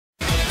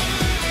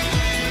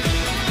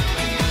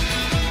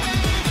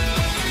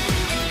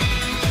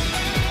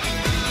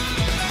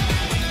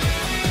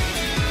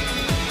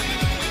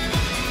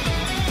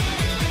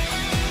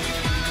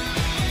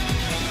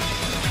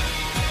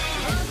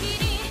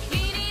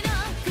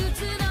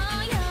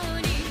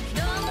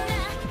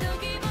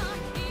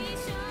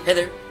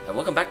Hey there, and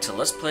welcome back to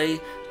Let's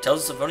Play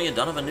Tales of Symphonia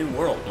Dawn of a New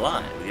World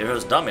Live with your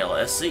host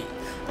Dameol SC.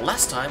 The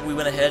last time we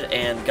went ahead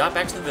and got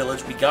back to the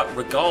village, we got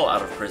Richter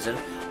out of prison.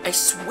 I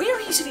swear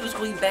he said he was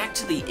going back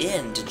to the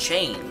inn to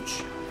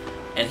change.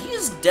 And he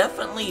is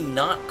definitely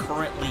not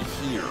currently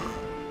here.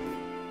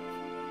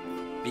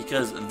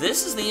 Because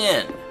this is the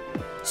inn.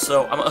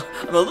 So I'm a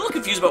little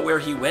confused about where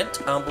he went,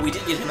 but we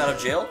did get him out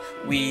of jail.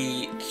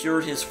 We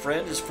cured his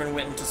friend. His friend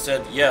went and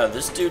said, yeah,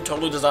 this dude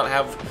totally does not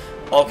have...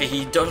 Okay,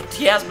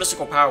 he has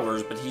mystical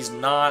powers, but he's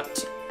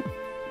not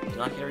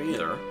here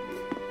either.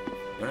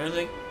 You want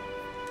anything?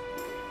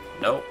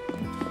 Nope.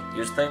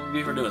 You're just thanking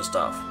me for doing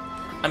stuff.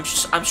 I'm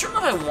sure if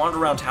I wander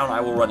around town,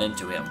 I will run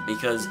into him,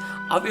 because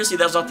obviously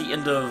that's not the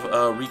end of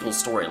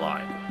Regal's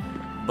storyline.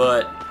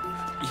 But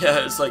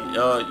yeah, it's like,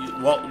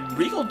 well,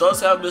 Regal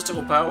does have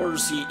mystical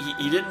powers. He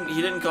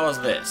didn't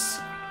cause this.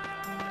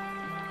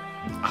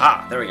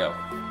 Aha! There we go.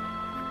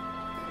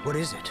 What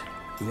is it?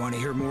 You want to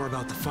hear more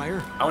about the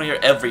fire? I want to hear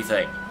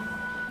everything.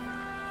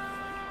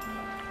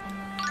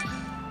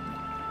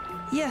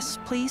 Yes,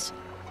 please.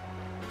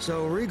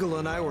 So Regal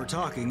and I were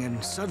talking,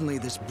 and suddenly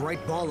this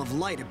bright ball of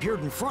light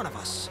appeared in front of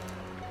us.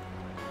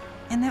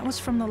 And that was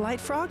from the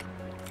light frog?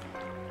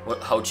 What?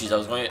 Oh, jeez, I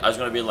was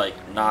going to be like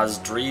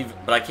Nozdrev,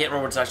 but I can't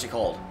remember what it's actually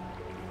called.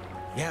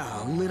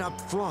 Yeah, a lit-up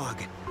frog.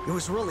 It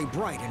was really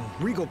bright, and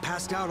Regal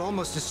passed out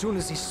almost as soon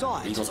as he saw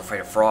it. Regal's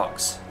afraid of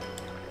frogs.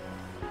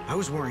 I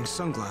was wearing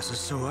sunglasses,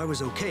 so I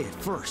was okay at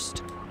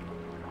first.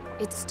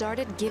 It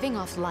started giving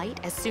off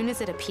light as soon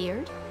as it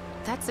appeared?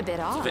 That's a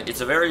bit odd.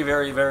 It's a very,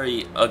 very,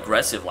 very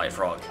aggressive light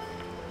frog.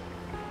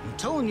 I'm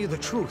telling you the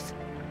truth.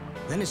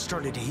 Then it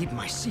started to eat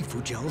my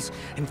seafood gels,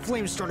 and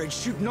flames started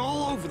shooting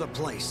all over the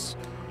place.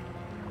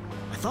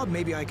 I thought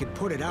maybe I could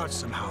put it out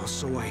somehow,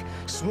 so I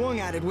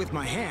swung at it with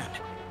my hand.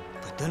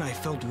 But then I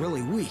felt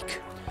really weak.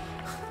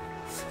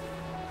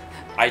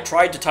 I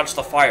tried to touch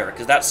the fire,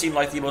 because that seemed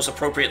like the most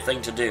appropriate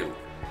thing to do.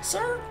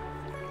 Sir,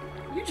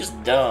 you're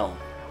just dumb.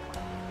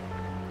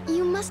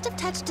 You must have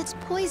touched its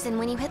poison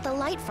when you hit the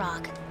light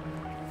frog.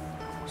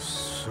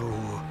 So,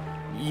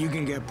 you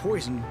can get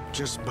poisoned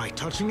just by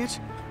touching it?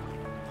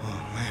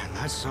 Oh man,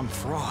 that's some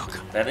frog.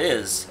 That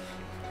is.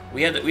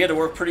 We had to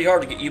work pretty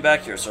hard to get you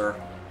back here, sir.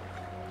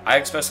 I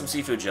expect some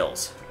seafood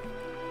gels.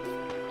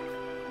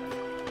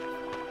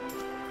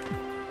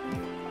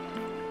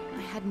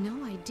 I had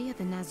no idea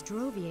the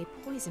Nozdrovier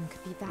poison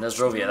could be that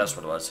Nozdrovier, that's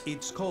what it was.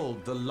 It's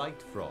called the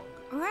light frog.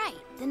 Right,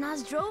 the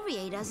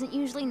Nozdrovier doesn't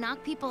usually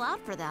knock people out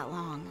for that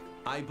long.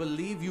 I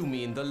believe you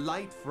mean the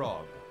light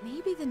frog.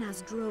 Maybe the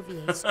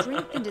Nozdrovier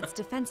strengthened its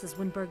defenses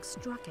when Berg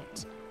struck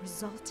it,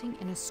 resulting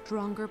in a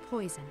stronger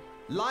poison.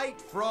 Light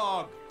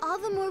frog! All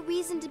the more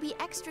reason to be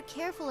extra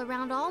careful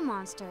around all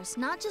monsters,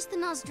 not just the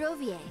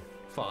Nozdrovier.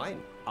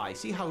 Fine, I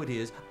see how it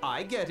is.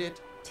 I get it.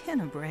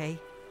 Tenebrae.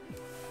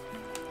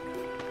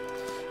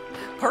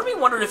 Part of me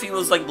wondered if he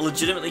was like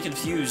legitimately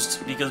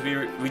confused because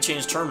we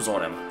changed terms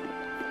on him.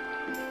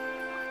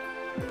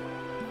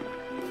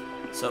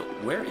 So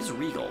where is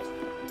Regal?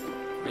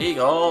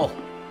 Regal!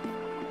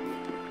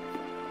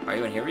 Are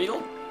you in here,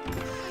 Regal?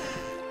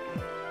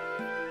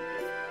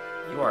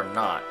 You are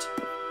not.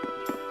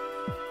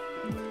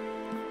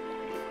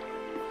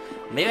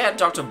 Maybe I had to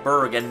talk to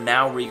Berg, and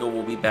now Regal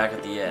will be back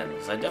at the end,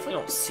 because I definitely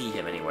don't see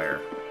him anywhere.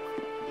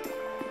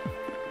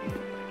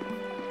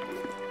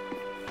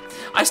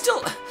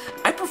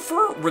 I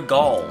prefer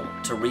Regal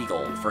to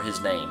Regal for his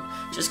name,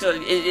 just because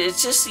it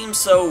just seems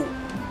so...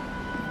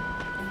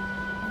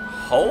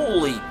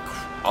 Holy...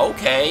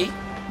 Okay.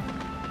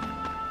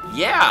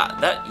 Yeah,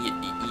 that...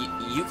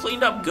 You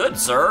cleaned up good,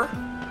 sir.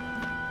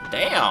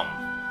 Damn.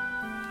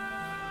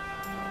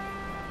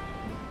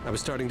 I was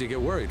starting to get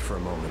worried for a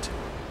moment.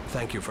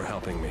 Thank you for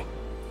helping me.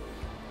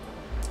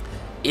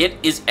 It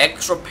is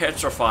extra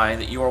petrifying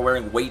that you are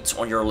wearing weights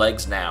on your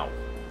legs now.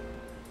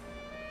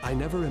 I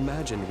never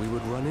imagined we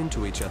would run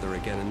into each other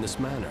again in this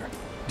manner.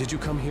 Did you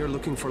come here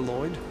looking for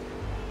Lloyd?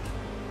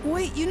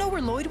 Wait, you know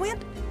where Lloyd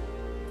went?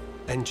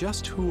 And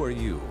just who are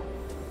you?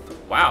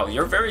 Wow,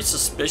 you're very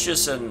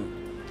suspicious and...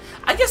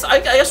 I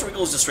guess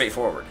Regal is just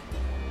straightforward.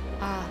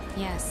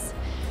 Yes.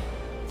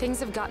 Things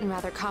have gotten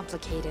rather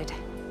complicated.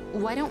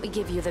 Why don't we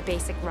give you the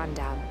basic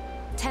rundown?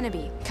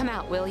 Tenebrae, come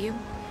out, will you?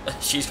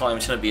 She's calling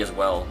him Tenebrae as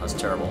well. That's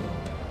terrible.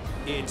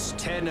 It's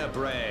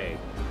Tenebrae.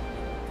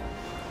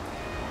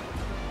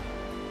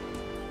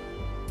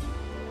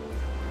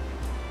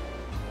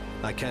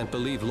 I can't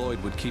believe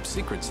Lloyd would keep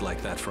secrets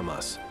like that from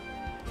us.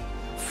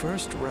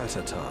 First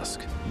Ratatosk,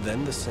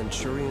 then the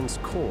Centurion's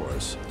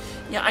cores.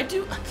 Yeah,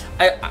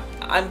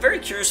 I'm very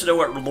curious to know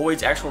what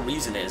Lloyd's actual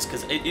reason is,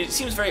 because it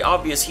seems very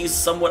obvious he's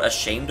somewhat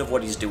ashamed of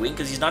what he's doing,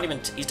 because he's not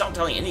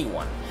telling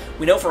anyone.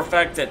 We know for a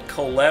fact that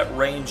Colette,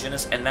 Rain,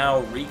 Janice, and now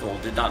Regal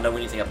did not know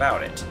anything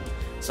about it.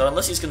 So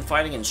unless he's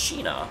confiding in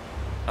Sheena,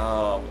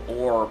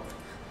 or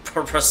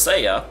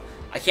Persea,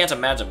 I can't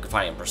imagine him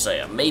confiding in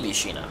Persea. Maybe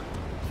Sheena.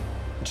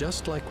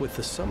 Just like with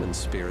the summoned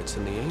spirits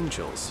and the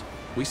angels,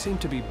 we seem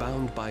to be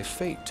bound by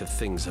fate to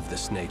things of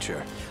this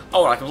nature.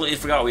 Oh, I completely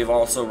forgot we've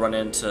also run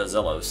into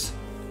Zelos.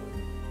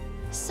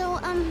 So,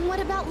 what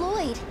about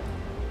Lloyd?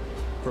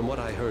 From what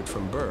I heard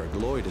from Berg,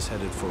 Lloyd is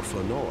headed for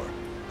Flanor.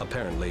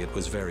 Apparently, it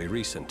was very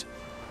recent.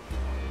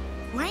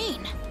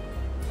 Rain!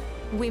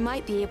 We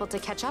might be able to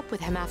catch up with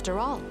him after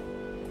all.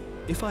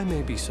 If I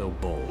may be so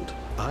bold,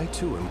 I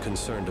too am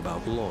concerned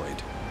about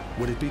Lloyd.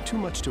 Would it be too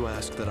much to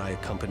ask that I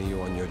accompany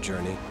you on your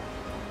journey?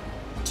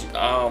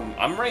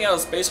 I'm running out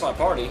of space for my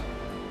party.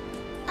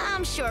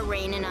 I'm sure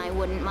Rain and I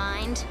wouldn't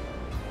mind.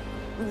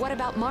 What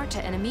about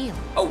Marta and Emil?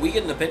 Oh, we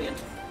get an opinion?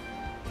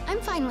 I'm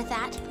fine with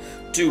that.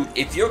 Dude,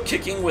 if you're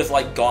kicking with,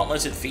 like,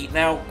 gauntleted feet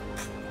now,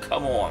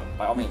 come on,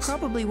 by all means.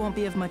 Probably won't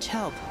be of much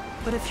help,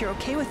 but if you're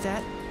okay with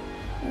that,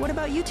 what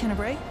about you,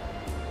 Tenebrae?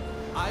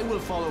 I will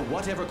follow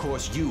whatever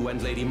course you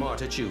and Lady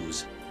Marta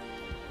choose.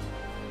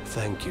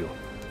 Thank you.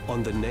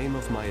 On the name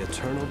of my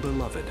eternal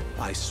beloved,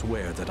 I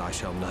swear that I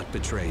shall not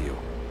betray you.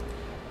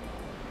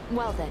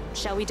 Well then,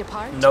 shall we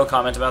depart? No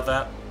comment about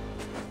that.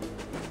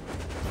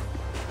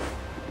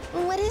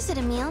 What is it,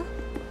 Emil?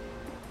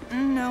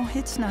 No,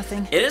 it's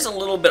nothing. It is a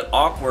little bit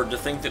awkward to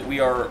think that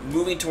we are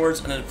moving towards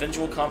an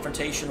eventual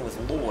confrontation with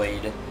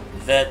Lloyd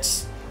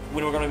that's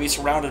when we're going to be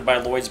surrounded by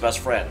Lloyd's best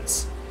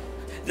friends.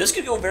 This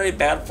could go very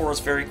bad for us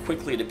very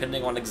quickly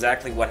depending on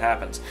exactly what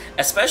happens.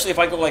 Especially if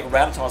I go like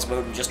Rathatos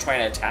mode and just try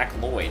and attack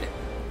Lloyd.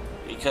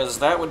 Because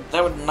that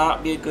would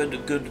not be a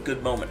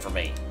good moment for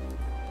me.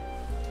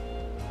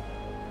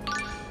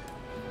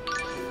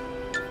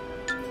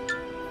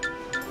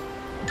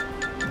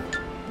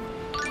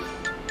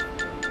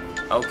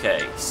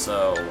 Okay,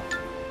 so...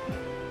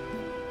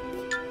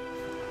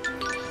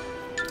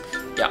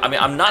 yeah, I mean,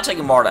 I'm not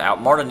taking Marta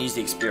out. Marta needs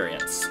the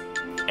experience.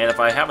 And if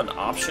I have an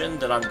option,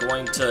 then I'm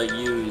going to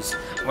use...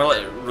 I'm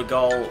going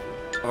to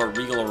let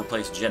Regal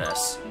replace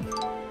Genis.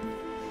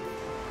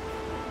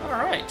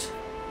 Alright.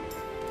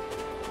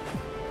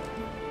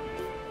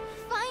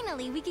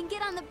 Finally, we can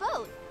get on the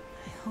boat.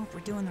 I hope we're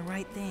doing the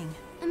right thing.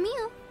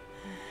 Emil?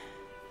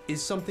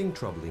 Is something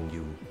troubling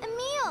you?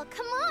 Emil,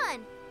 come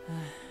on!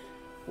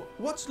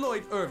 What's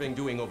Lloyd Irving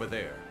doing over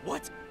there?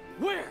 What?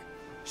 Where?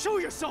 Show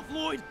yourself,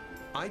 Lloyd!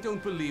 I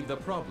don't believe the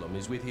problem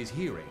is with his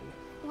hearing.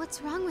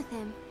 What's wrong with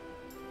him?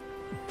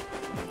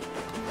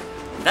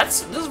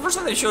 This is the first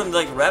time they showed him,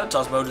 like,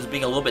 Rathatos mode as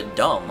being a little bit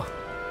dumb.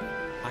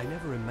 I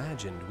never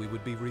imagined we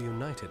would be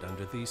reunited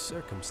under these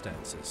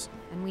circumstances.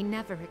 And we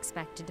never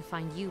expected to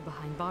find you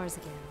behind bars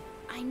again.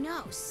 I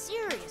know,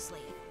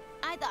 seriously.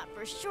 I thought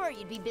for sure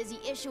you'd be busy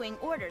issuing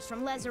orders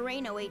from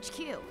Lezareno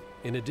HQ.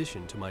 In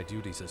addition to my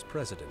duties as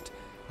president,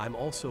 I'm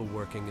also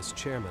working as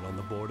chairman on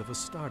the board of a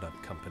startup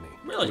company.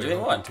 Really? We're Doing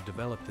hoping what? to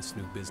develop this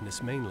new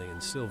business mainly in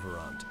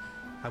Silverant.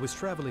 I was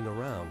traveling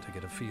around to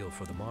get a feel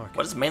for the market.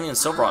 What does mainly in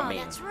Silverant mean?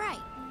 That's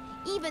right.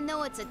 Even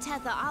though it's a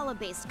Tetha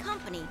Ala-based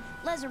company,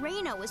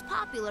 Lezareno was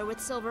popular with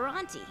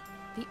Silveranti.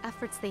 The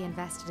efforts they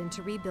invested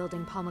into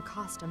rebuilding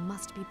Palmacosta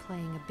must be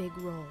playing a big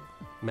role.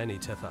 Many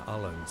Tetha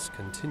Alans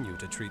continue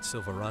to treat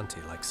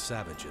Silveranti like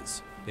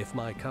savages. If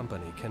my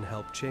company can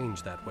help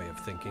change that way of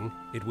thinking,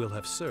 it will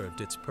have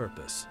served its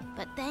purpose.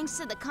 But thanks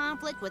to the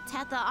conflict with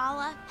Tetha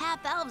Ala,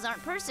 half-elves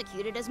aren't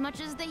persecuted as much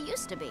as they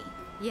used to be.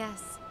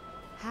 Yes,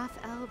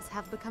 half-elves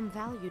have become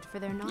valued for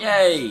their knowledge.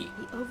 Yay!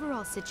 The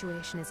overall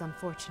situation is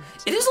unfortunate.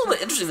 It is a little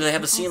bit interesting that they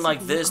have a scene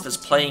like this that's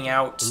playing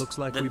out Looks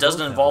like we that both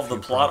doesn't have involve a the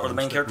few plot or the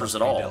main problems characters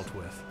that at must all. be dealt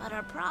with. But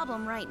our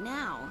problem right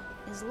now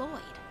is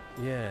Lloyd.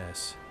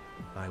 Yes.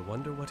 I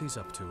wonder what he's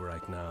up to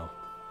right now.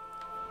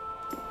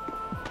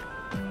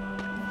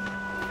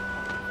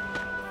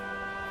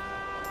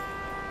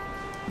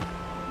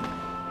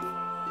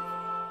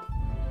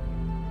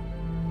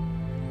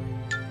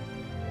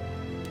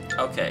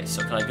 Okay,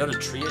 so can I go to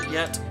Triet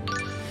yet?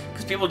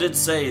 Because people did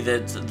say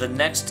that the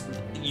next...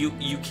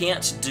 You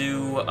can't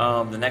do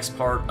the next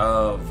part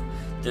of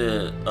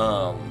the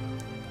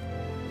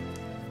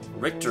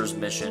Richter's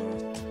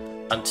mission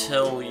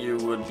until you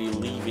would be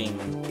leaving...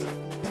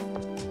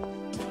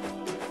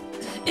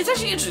 It's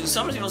actually interesting.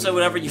 Some people say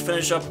whenever you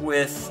finish up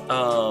with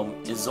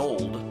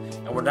Isolde,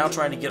 and we're now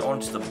trying to get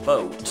onto the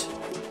boat.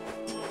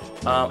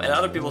 And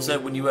other people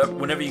said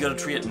whenever you go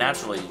to Triet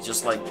naturally,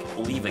 just like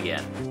leave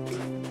again.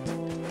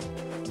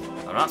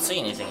 I'm not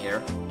seeing anything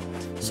here.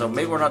 So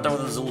maybe we're not done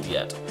with Isolde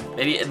yet.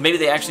 Maybe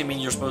they actually mean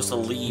you're supposed to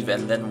leave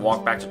and then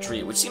walk back to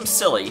Triet, which seems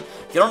silly.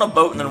 Get on a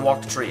boat and then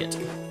walk to Triet.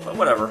 But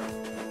whatever.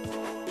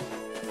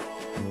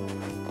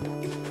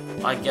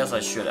 I guess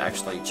I should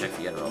actually check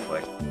the end real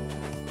quick.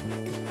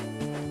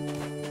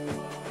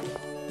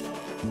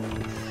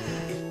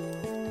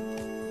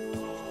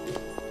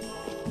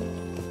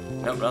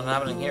 Nope, nothing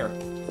happening here.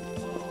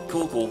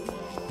 Cool, cool.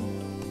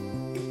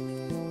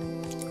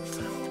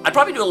 I'd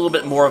probably do a little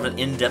bit more of an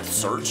in-depth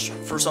search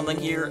for something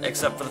here,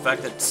 except for the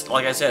fact that,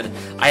 like I said,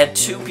 I had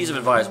two pieces of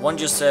advice. One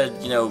just said,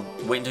 you know,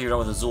 wait until you're done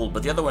with Isolde,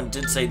 but the other one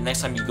did say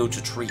next time you go to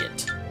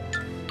Triet.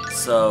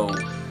 So,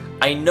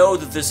 I know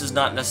that this is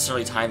not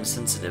necessarily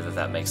time-sensitive, if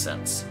that makes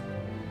sense.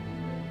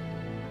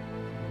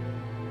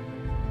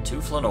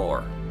 To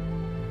Flanor.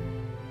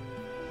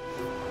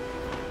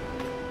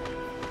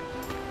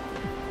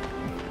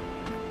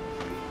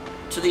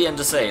 To the end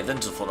to save, then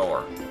to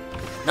Flanor.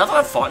 Not that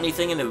I've fought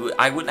anything, and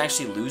I wouldn't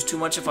actually lose too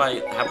much if I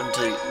happened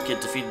to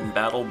get defeated in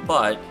battle,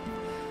 but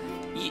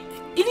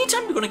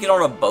anytime you're going to get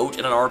on a boat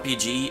in an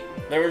RPG,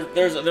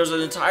 there's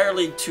an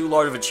entirely too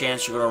large of a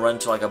chance you're going to run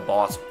into like a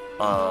boss,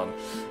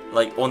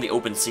 like on the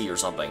open sea or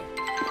something.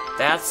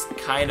 That's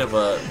kind of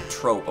a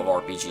trope of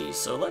RPGs.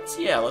 So let's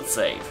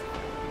save.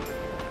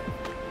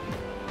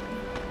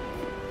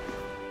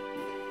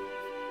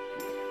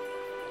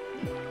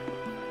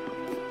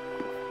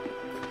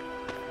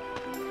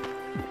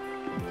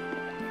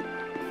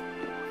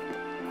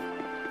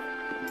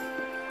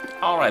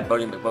 Alright,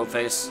 Buddy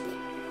McBoatface.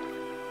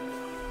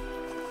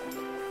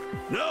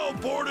 No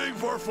boarding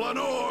for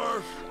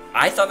Flanor!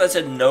 I thought that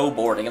said no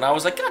boarding, and I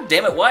was like, God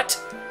damn it, what?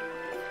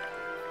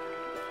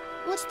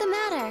 What's the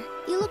matter?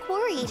 You look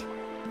worried.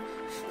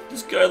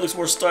 This guy looks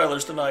more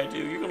stylish than I do.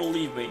 You're gonna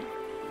leave me.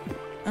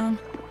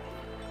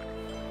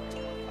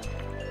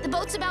 The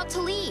boat's about to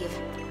leave.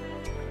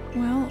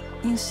 Well,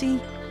 you see...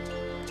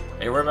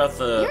 Hey, what about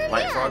the You're a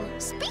light man.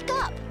 frog? Speak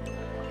up.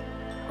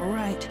 All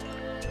right.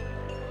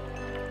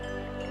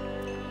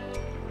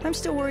 I'm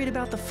still worried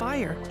about the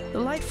fire. The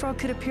light frog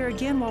could appear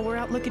again while we're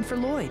out looking for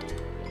Lloyd.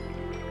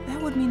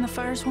 That would mean the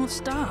fires won't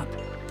stop.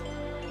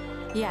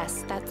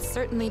 Yes, that's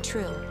certainly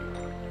true.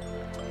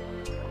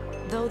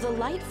 Though the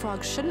light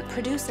frog shouldn't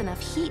produce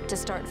enough heat to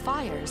start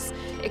fires,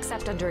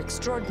 except under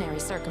extraordinary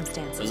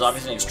circumstances. There's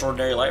obviously an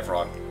extraordinary light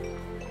frog.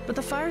 But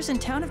the fires in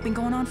town have been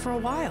going on for a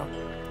while,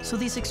 so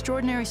these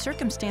extraordinary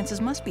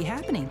circumstances must be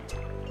happening.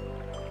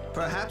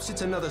 Perhaps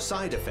it's another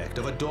side effect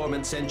of a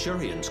dormant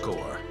Centurion's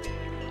core.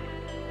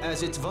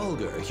 As its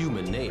vulgar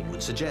human name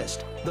would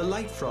suggest, the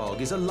light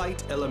frog is a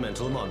light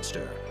elemental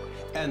monster.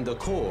 And the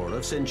core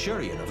of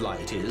Centurion of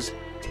Light is...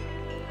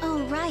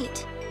 Oh,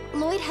 right.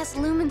 Lloyd has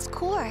Lumen's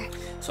core.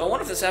 So I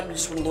wonder if this happened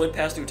just when Lloyd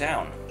passed through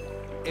town.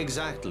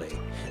 Exactly.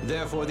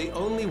 Therefore, the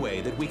only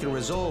way that we can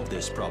resolve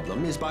this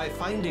problem is by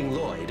finding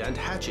Lloyd and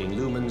hatching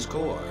Lumen's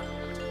core.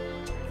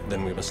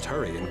 Then we must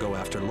hurry and go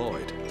after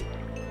Lloyd.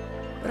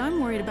 But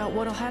I'm worried about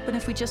what'll happen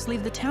if we just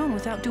leave the town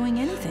without doing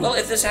anything. Well,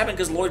 if this happened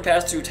because Lloyd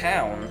passed through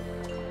town...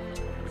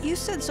 You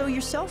said so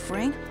yourself,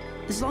 Rain.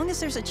 As long as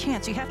there's a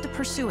chance, you have to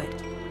pursue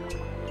it.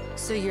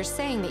 So you're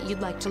saying that you'd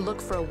like to look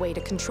for a way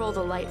to control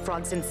the light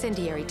frog's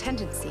incendiary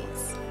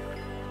tendencies.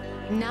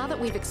 Now that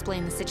we've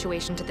explained the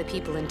situation to the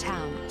people in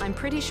town, I'm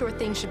pretty sure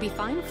things should be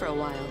fine for a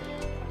while.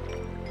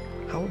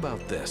 How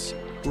about this?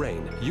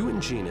 Rain, you and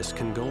Genus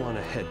can go on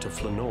ahead to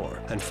Flanor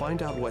and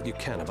find out what you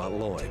can about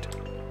Lloyd.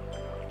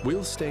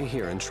 We'll stay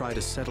here and try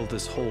to settle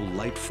this whole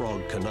light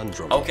frog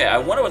conundrum. Okay, I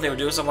wonder what they would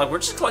do. So I'm like, we're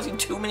just collecting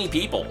too many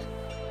people.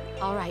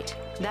 All right,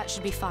 that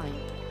should be fine.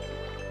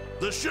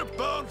 The ship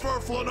bound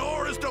for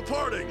Flanor is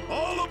departing!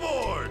 All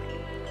aboard!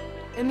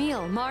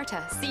 Emil,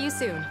 Marta, see you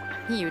soon.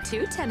 You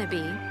too,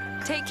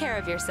 Tenebi. Take care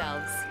of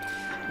yourselves.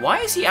 Why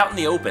is he out in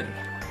the open?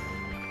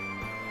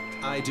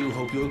 I do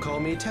hope you'll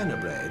call me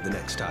Tenebrae the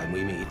next time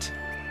we meet.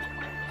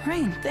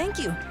 Rain, thank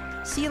you.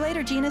 See you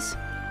later, Genus.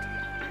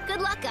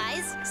 Good luck,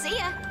 guys. See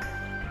ya.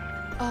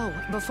 Oh,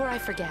 before I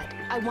forget,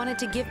 I wanted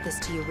to give this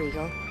to you,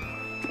 Regal.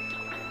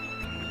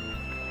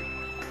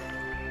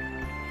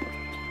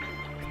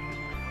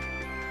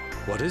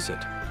 What is it?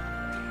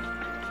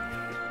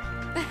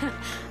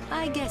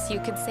 I guess you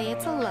could say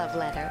it's a love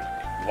letter.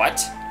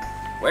 What?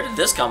 Where did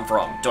this come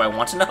from? Do I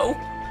want to know?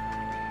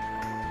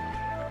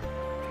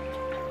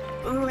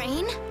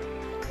 Rain?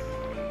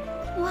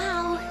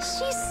 Wow,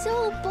 she's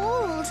so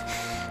bold.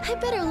 I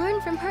better learn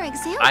from her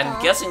example.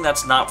 I'm guessing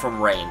that's not from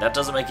Rain. That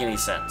doesn't make any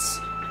sense.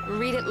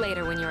 Read it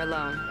later when you're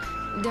alone.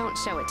 Don't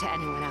show it to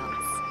anyone else.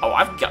 Oh,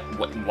 I've got...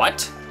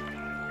 What?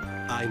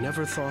 I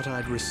never thought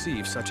I'd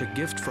receive such a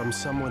gift from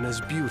someone as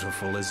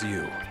beautiful as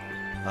you.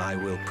 I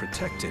will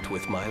protect it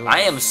with my life. I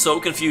am so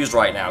confused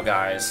right now,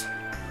 guys.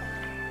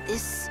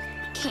 This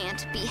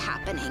can't be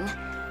happening.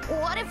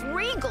 What if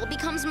Regal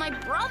becomes my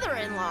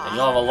brother-in-law? And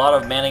you'll have a lot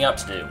of manning up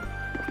to do.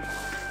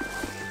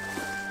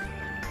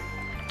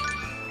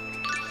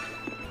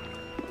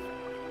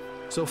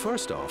 So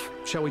first off,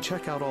 shall we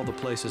check out all the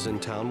places in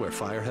town where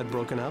fire had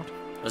broken out?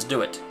 Let's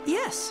do it.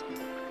 Yes.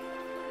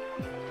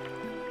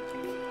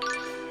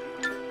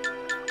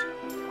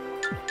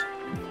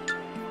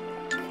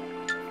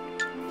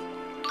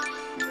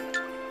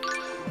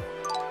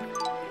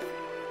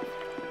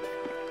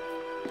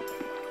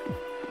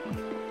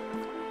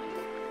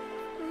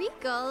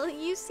 Regal,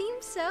 you seem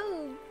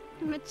so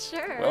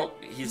mature. Well,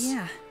 he's...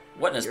 Yeah.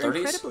 What, in his You're 30s?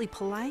 incredibly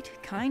polite,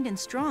 kind, and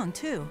strong,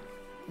 too.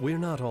 We're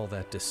not all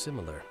that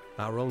dissimilar.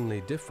 Our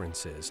only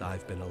difference is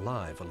I've been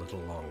alive a little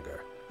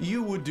longer.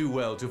 You would do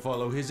well to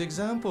follow his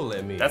example,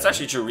 Emil. That's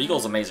actually true.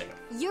 Regal's amazing.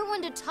 You're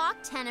one to talk,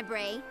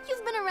 Tenebrae.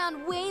 You've been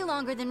around way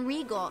longer than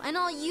Regal, and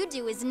all you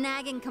do is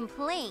nag and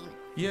complain.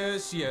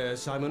 Yes,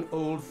 yes, I'm an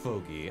old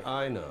fogey,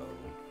 I know.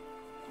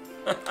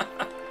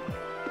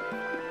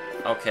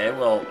 Okay,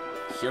 well,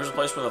 here's a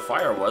place where the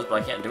fire was,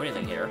 but I can't do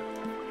anything here.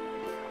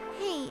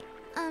 Hey,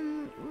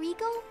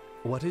 Regal?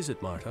 What is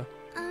it, Marta?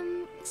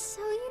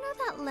 So you know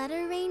that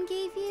letter Rain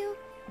gave you?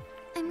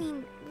 I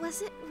mean,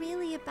 was it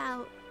really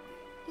about,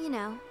 you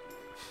know,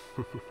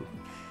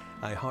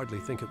 I hardly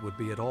think it would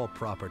be at all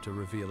proper to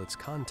reveal its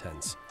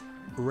contents.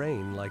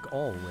 Rain, like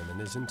all women,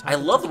 is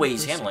entitled I love to the way keep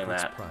he's her handling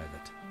secrets that.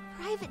 private.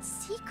 Private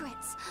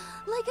secrets?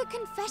 Like a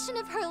confession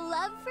of her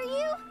love for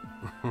you?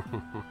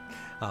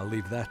 I'll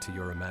leave that to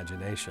your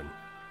imagination.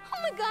 Oh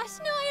my gosh,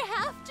 no, I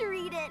have to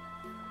read it.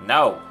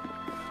 No.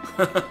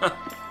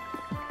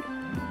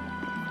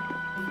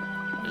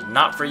 It's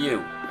not for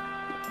you.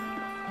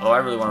 Although I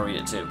really want to read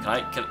it too.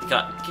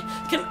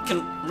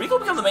 Can Rico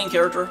become the main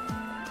character?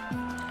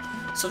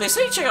 So they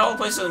say check out all the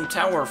places in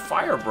town where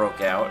fire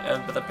broke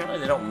out, but apparently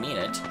they don't mean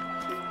it.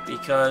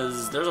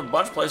 Because there's a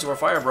bunch of places where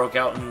fire broke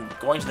out and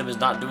going to them is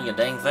not doing a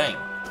dang thing.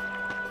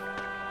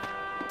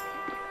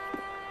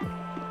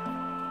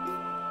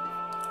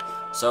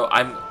 So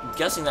I'm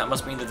guessing that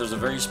must mean that there's a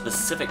very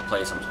specific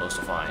place I'm supposed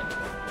to find.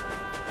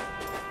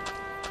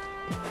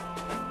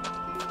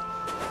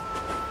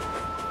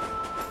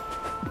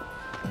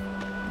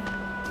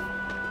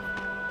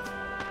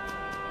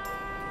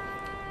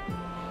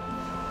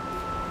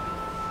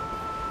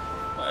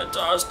 My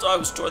entire stock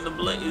was destroyed in the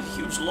blaze,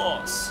 huge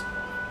loss.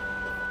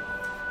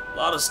 A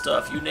lot of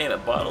stuff, you name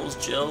it, bottles,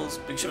 gels,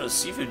 big shipment of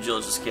seafood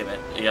gels just came in.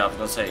 Yeah, I was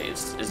gonna say,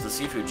 it's the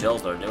seafood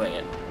gels that are doing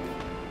it.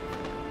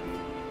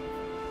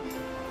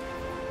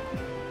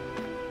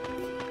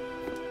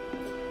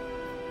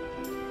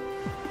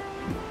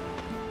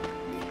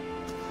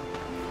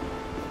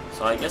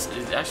 So I guess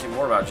it's actually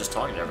more about just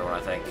talking to everyone, I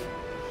think.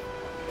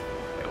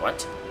 Wait,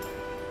 what?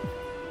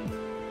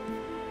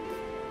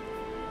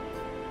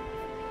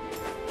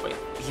 Wait,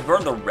 he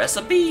burned the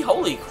recipe?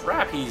 Holy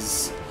crap,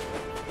 he's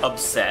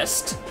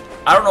obsessed.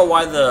 I don't know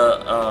why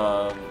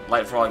the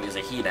light frog is a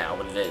he now,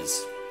 but it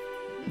is.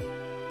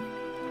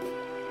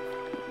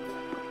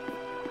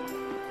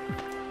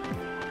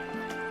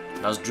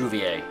 That was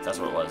Druvier, that's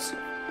what it was.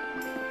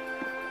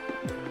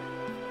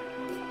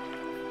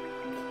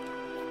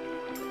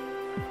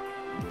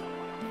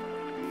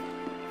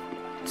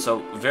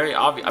 So, very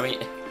obvious. I mean,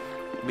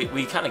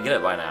 we kind of get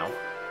it by now.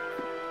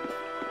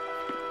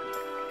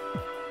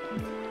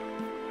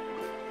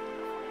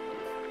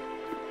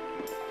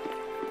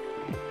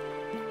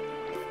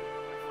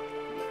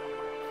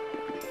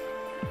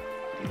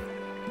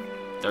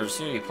 There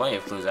seem to be plenty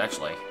of clues,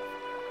 actually.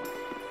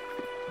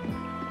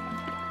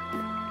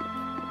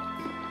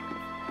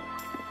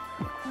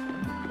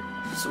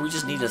 So we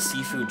just need a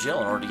seafood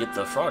gel in order to get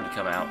the frog to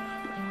come out.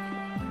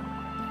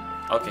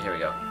 Okay, here we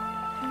go.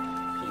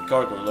 The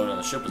cargo loaded on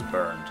the ship was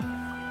burned.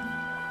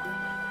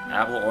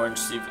 Apple, orange,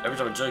 seafood, every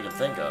type of gel you can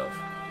think of.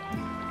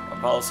 Our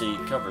policy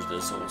covers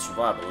this, so it will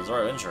survive, but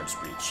Lazario insurance is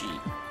pretty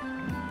cheap.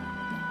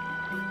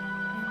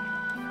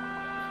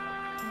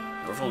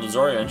 Go for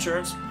Lazario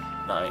insurance?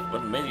 No,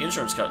 what made the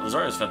insurance cut?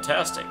 Lazario is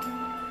fantastic.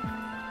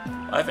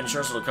 Life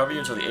insurance will cover you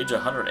until the age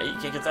of 108. You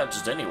can't get that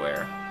just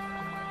anywhere.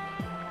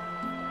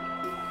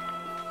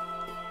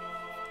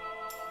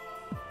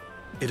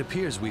 It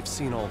appears we've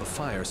seen all the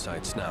fire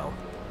sites now.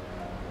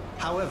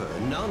 However,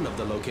 none of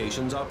the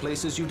locations are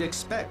places you'd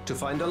expect to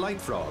find a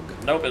light frog.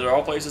 Nope, they're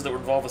all places that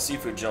would involve a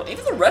seafood gel.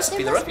 Even the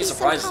recipe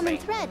surprises some me.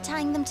 common thread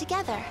tying them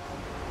together.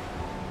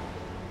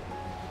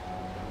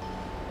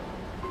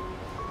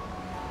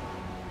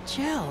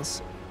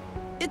 Gels.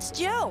 It's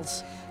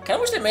gels. Kind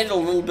of wish they made it a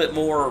little bit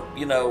more,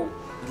 you know,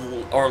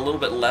 or a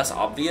little bit less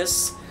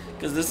obvious.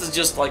 Because this is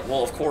just like,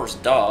 well, of course,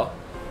 duh.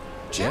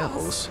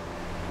 Gels?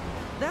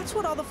 That's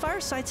what all the fire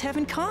sites have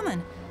in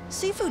common.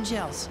 Seafood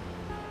gels.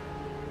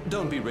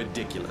 Don't be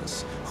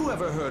ridiculous. Who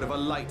ever heard of a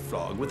light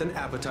frog with an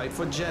appetite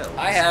for gels?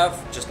 I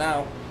have, just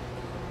now.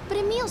 But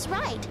Emil's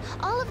right.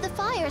 All of the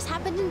fires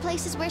happened in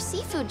places where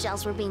seafood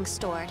gels were being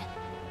stored.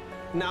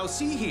 Now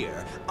see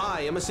here,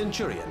 I am a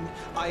Centurion.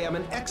 I am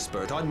an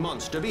expert on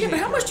monster behavior.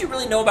 Yeah, but how much do you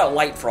really know about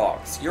light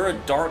frogs? You're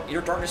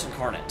darkness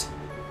incarnate.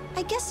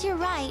 I guess you're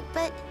right,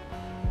 but...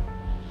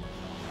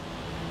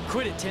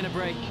 Quit it,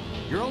 Tenebrae.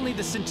 You're only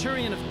the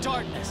Centurion of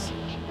Darkness.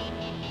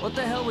 What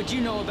the hell would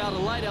you know about a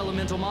light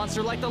elemental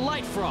monster like the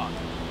Light Frog?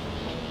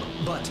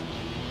 But...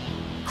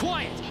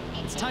 Quiet!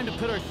 It's time to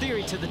put our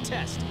theory to the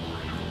test.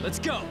 Let's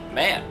go!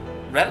 Man,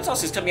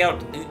 Renaissance is coming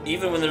out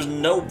even when there's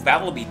no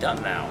battle to be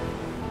done now.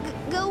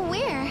 Go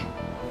where?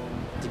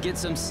 To get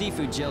some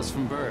seafood gels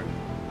from Berg.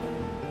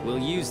 We'll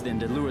use them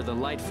to lure the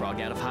Light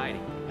Frog out of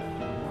hiding.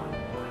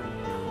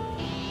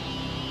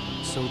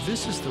 So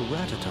this is the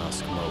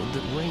Ratatosk mode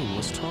that Rain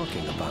was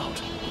talking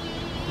about.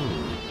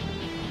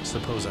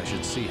 Suppose I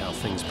should see how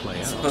things play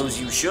out. Suppose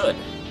you should.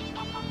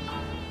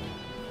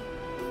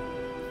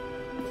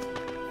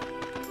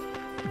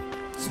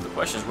 So the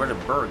question is, where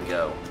did Berg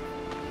go?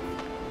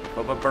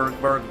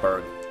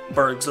 Berg.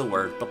 Berg's the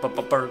word. Berg.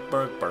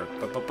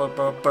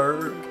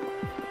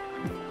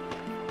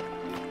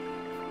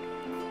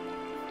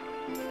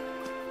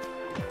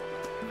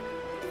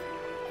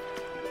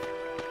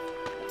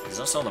 He's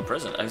not still in the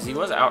prison. He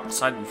was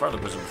outside in front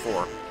of the prison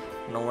before. I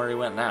don't know where he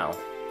went now.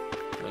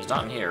 But he's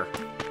not in here.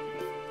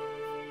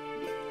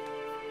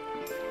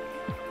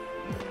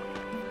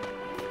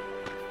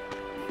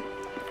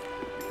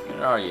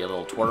 Where are you,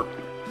 little twerp?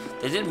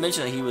 They did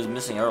mention that he was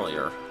missing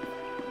earlier.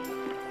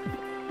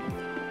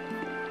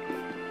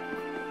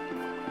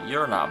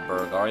 You're not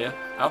Berg, are you?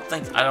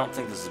 I don't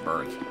think this is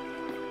Berg.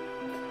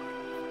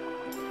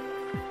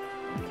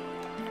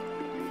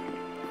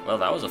 Well,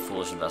 that was a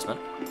foolish investment.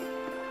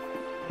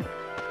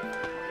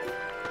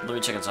 Let me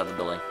check inside the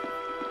building.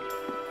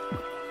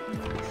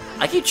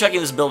 I keep checking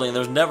this building and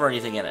there's never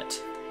anything in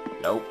it.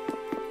 Nope.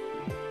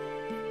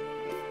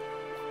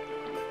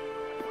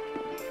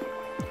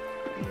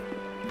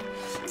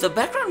 The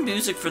background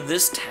music for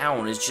this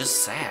town is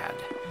just sad.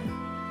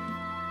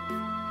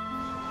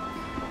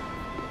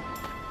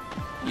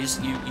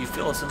 You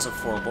feel a sense of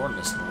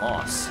forlornness and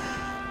loss.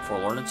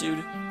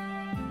 Forlornitude?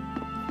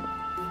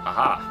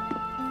 Aha.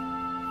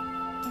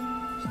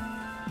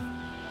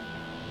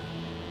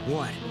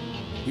 What?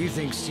 You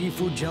think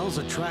seafood gels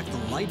attract the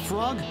light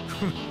frog?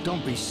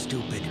 Don't be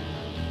stupid.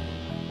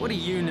 What do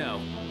you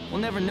know?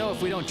 We'll never know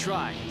if we don't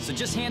try, so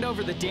just hand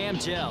over the damn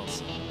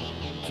gels.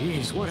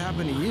 Jeez, what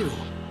happened to you?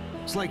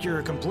 It's like you're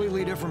a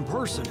completely different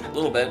person. A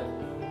little bit.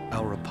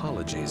 Our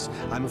apologies.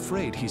 I'm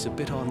afraid he's a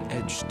bit on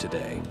edge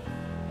today.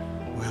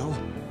 Well,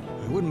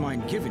 I wouldn't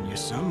mind giving you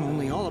some,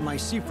 only all of my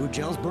seafood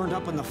gels burned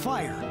up in the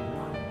fire.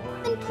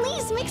 And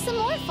please mix some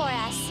more for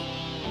us.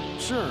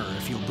 Sure,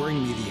 if you'll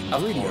bring me the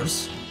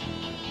ingredients. Of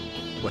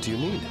course. What do you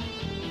need?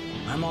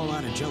 I'm all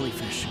out of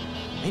jellyfish.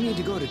 I need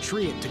to go to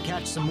Triet to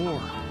catch some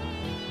more.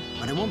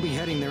 But I won't be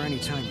heading there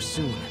anytime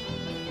soon.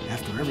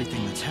 After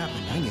everything that's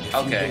happened, I need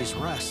a few days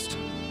rest.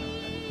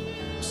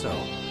 So,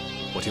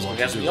 what do you want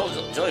We to got do?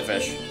 some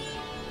jellyfish.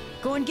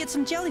 Go and get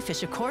some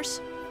jellyfish, of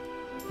course.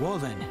 Well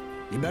then,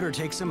 you better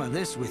take some of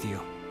this with you.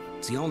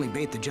 It's the only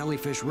bait the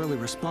jellyfish really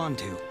respond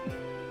to.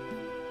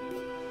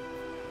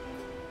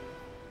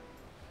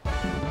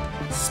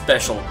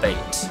 Special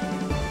bait.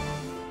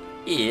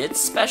 It's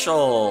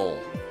special.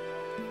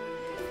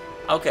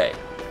 Okay,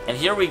 and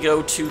here we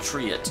go to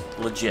Triet,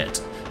 legit.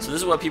 So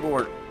this is what people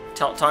were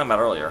talking about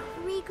earlier.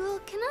 Regal,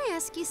 can I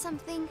ask you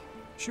something?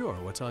 Sure,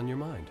 what's on your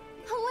mind?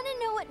 I want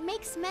to know what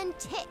makes men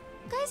tick.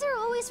 Guys are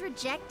always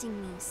rejecting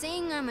me,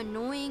 saying I'm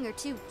annoying or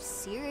too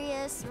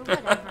serious or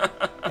whatever.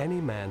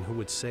 Any man who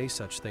would say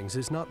such things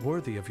is not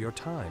worthy of your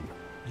time.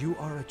 You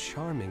are a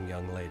charming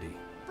young lady.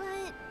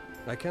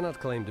 But I cannot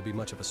claim to be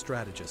much of a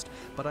strategist,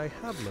 but I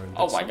have learned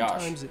Oh that my gosh.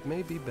 sometimes it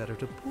may be better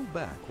to pull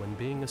back when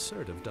being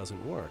assertive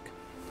doesn't work.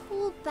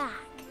 pull back.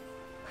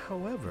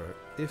 However,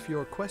 if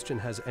your question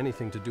has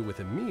anything to do with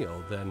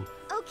Emil, then...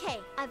 Okay,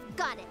 I've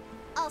got it.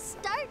 I'll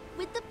start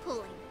with the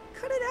pulling.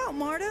 Cut it out,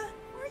 Marta.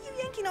 Why are you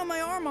yanking on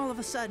my arm all of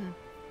a sudden?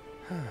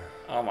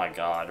 Oh my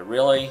god,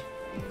 really?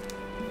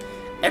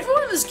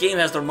 Everyone in this game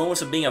has their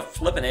moments of being a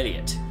flippin'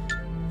 idiot.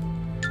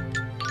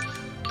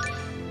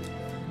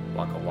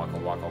 Waka waka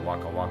waka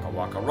waka waka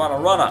waka runna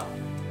runna.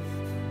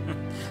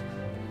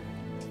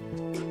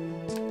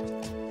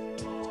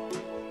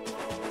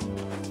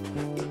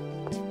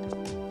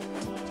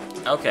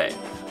 Okay,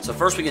 so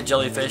first we get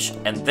jellyfish,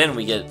 and then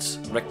we get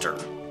Richter.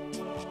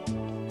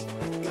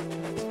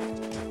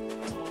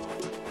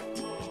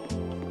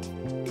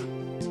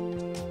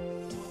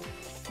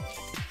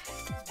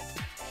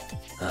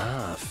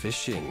 Ah,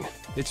 fishing.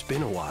 It's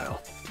been a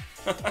while.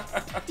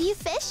 Do you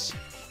fish?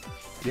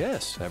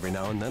 Yes, every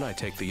now and then I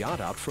take the yacht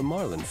out for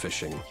marlin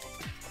fishing.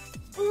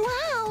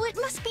 Wow, it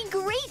must be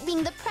great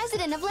being the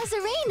president of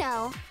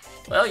Lazareno.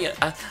 Well,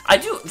 yeah, I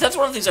do. That's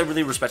one of the things I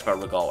really respect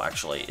about Regal,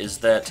 actually, is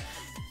that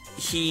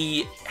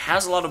he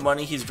has a lot of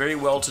money. He's very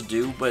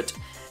well-to-do, but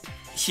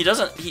he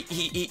doesn't.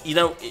 You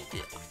know,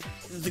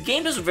 the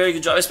game does a very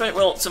good job. Especially,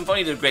 well,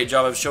 Symphony did a great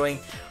job of showing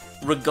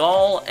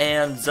Regal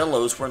and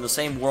Zelos were in the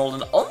same world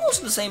and almost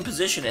in the same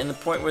position, in the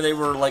point where they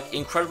were like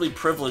incredibly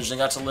privileged and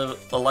got to live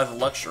a life of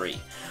luxury.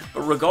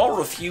 But Regal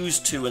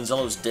refused to, and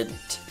Zelos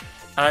didn't.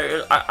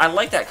 I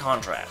like that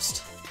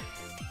contrast.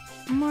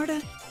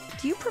 Marta,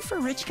 do you prefer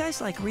rich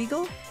guys like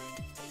Regal?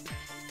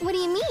 What do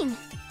you mean?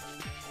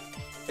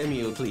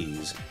 Emil,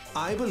 please.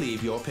 I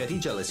believe your petty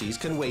jealousies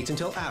can wait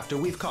until after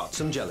we've caught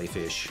some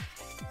jellyfish.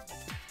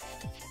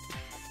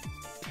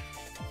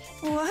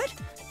 What?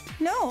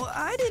 No,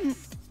 I didn't.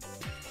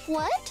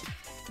 What?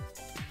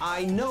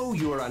 I know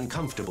you are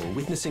uncomfortable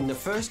witnessing the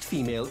first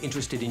female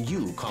interested in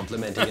you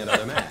complimenting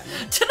another man.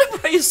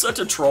 Tenebrae is such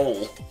a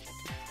troll.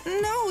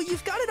 No,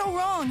 you've got it all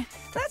wrong.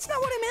 That's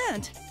not what I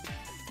meant.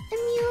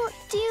 Emil,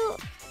 do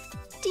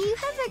you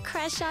have a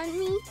crush on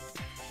me?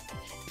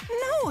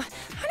 No,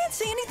 I didn't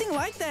say anything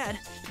like that.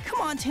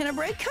 Come on,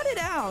 Tenebrae, cut it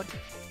out.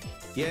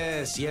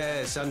 Yes,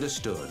 yes,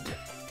 understood.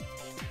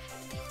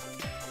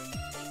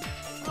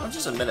 Oh,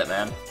 just admit it,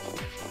 man.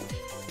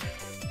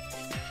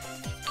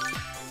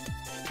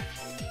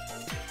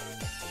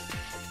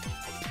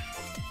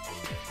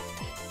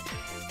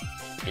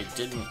 It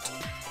didn't.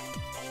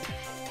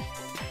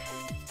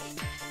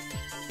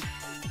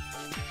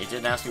 It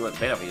didn't ask me what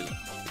bait I'm using.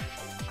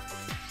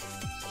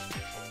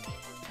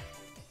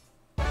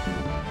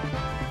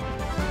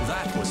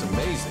 That was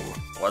amazing.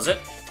 Was it?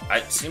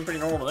 It seemed pretty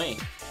normal to me.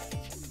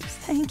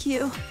 Thank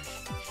you.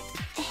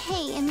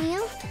 Hey,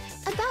 Emil,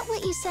 about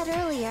what you said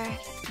earlier.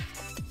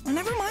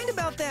 Never mind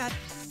about that.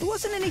 It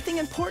wasn't anything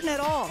important at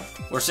all.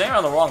 We're standing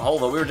around the wrong hole,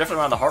 though. We were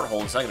definitely around the heart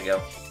hole a second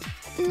ago.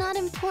 Not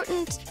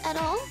important at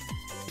all?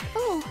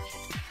 Oh,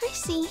 I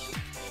see.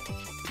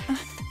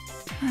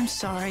 I'm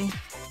sorry.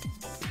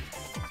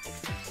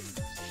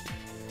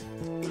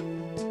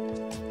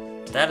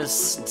 That is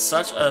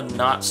such a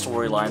not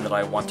storyline that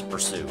I want to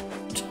pursue.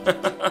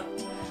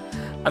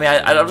 I mean,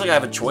 I don't think I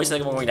have a choice. I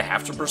think I'm going to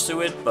have to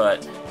pursue it,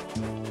 but...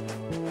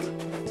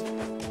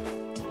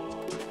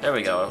 There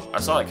we go. I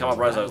saw it come up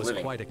right as I was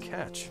leaving. Quite a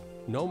catch.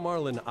 No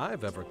marlin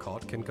I've ever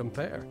caught can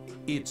compare.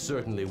 It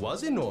certainly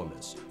was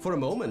enormous. For a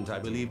moment, I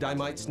believed I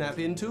might snap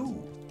in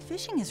too.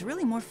 Fishing is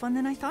really more fun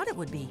than I thought it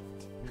would be.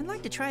 I'd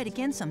like to try it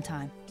again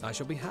sometime. I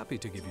shall be happy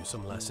to give you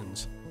some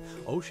lessons.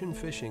 Ocean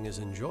fishing is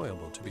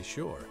enjoyable, to be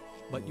sure,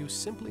 but you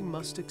simply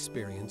must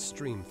experience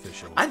stream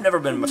fishing. I've never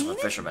been much of a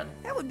fisherman.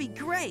 That would be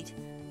great.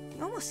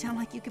 You almost sound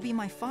like you could be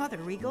my father,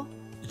 Regal.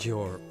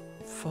 Your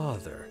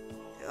father?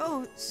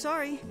 Oh,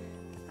 sorry.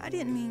 I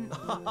didn't mean...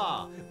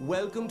 Haha!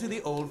 Welcome to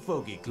the Old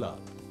Fogey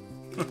Club.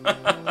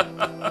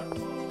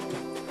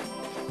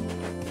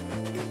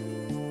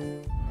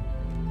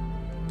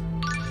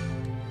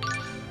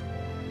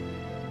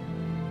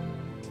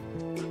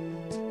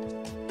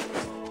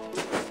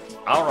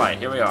 Alright,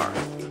 here we are.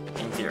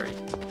 In theory.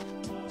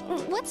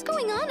 What's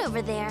going on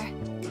over there?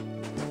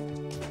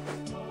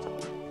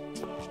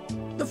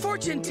 The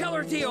fortune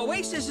teller at the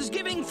Oasis is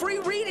giving free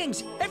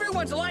readings.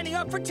 Everyone's lining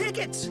up for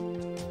tickets.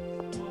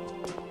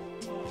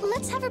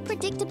 Let's have her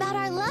predict about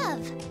our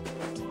love.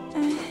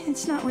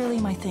 It's not really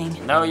my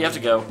thing. No, you have to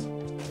go.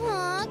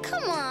 Aw,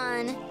 come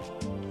on.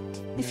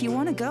 If you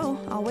want to go,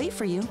 I'll wait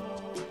for you.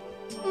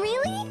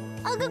 Really?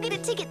 I'll go get a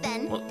ticket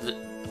then. Well,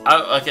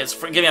 okay, it's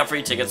giving out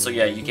free tickets, so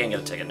yeah, you can get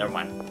a ticket. Never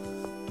mind.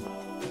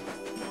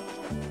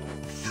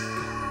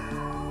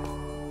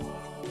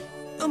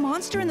 A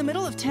monster in the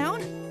middle of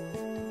town?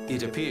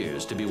 It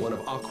appears to be one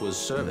of Aqua's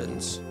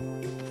servants.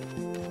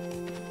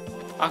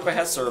 Aqua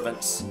has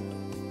servants.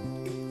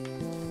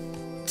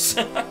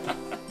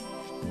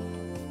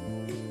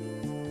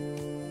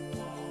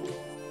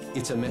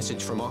 It's a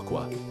message from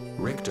Aqua.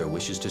 Richter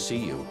wishes to see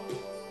you.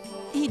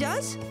 He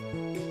does?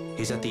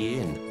 He's at the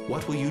inn.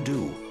 What will you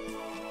do?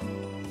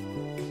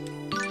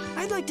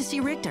 I'd like to see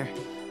Richter.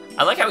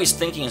 I like how he's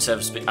thinking instead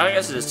of speaking. I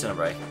guess it is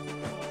Tenebrae.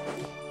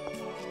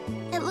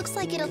 It looks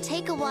like it'll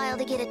take a while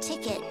to get a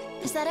ticket.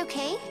 Is that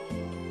okay?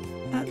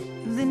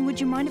 Then would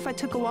you mind if I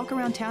took a walk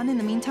around town in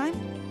the meantime?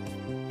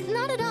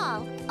 Not at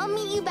all. I'll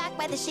meet you back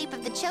by the Shape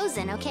of the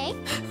Chosen, okay?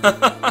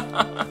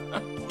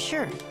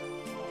 Sure.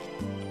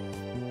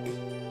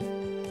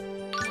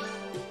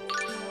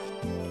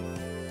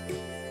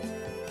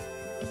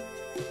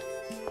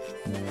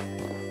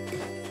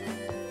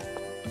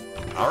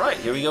 Alright,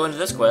 here we go into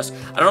this quest.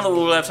 I don't know if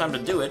we'll have time to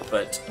do it,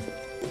 but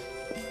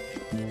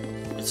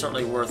it's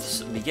certainly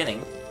worth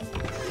beginning.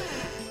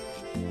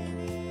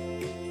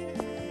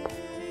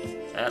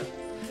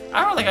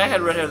 I don't think I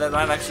had red hair. That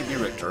might actually be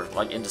Richter,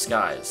 like in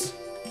disguise.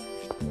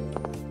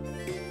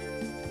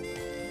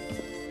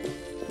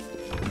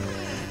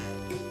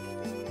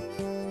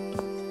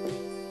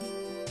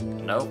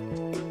 Nope.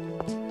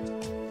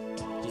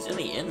 He's in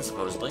the inn,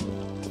 supposedly.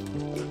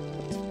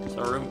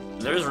 So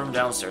there's a room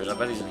downstairs. I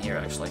bet he's in here,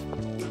 actually.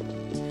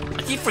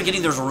 I keep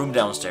forgetting there's a room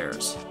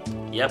downstairs.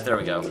 Yep, there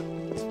we go.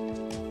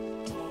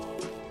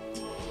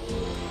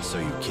 So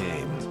you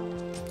came.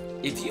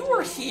 If you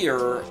were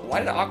here, why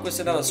did Aqua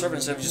send out a servant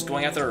instead of just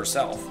going after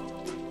herself?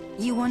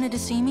 You wanted to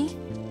see me?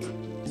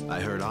 I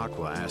heard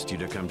Aqua asked you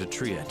to come to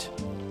Triet.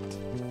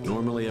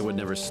 Normally I would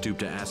never stoop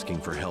to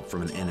asking for help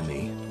from an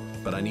enemy,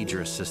 but I need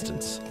your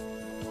assistance.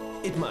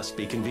 It must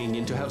be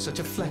convenient to have such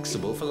a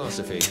flexible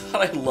philosophy.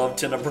 God, I love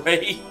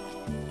Tenebrae.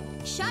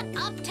 Shut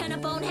up,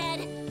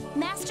 Bonehead.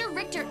 Master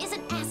Richter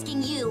isn't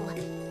asking you.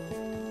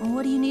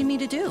 What do you need me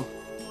to do?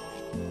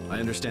 I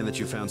understand that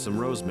you found some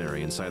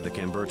rosemary inside the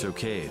Camberto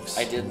caves.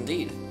 I did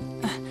indeed.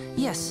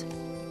 Yes.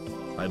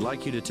 I'd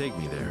like you to take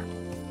me there.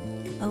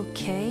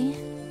 Okay,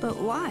 but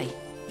why?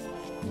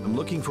 I'm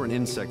looking for an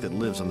insect that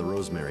lives on the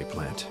rosemary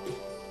plant.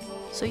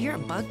 So you're a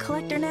bug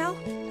collector now?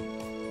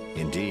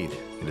 Indeed,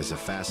 it is a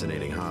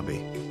fascinating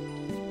hobby.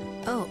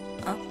 Oh,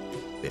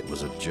 It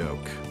was a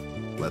joke.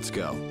 Let's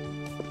go.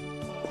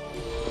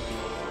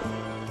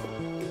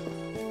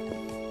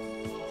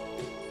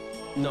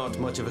 Not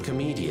much of a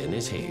comedian,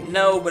 is he?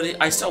 No, but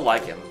I still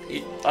like him.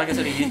 Like I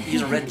said,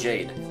 he's a red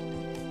jade.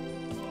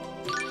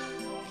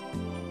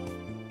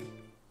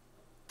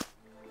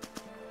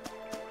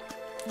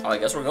 Oh, I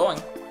guess we're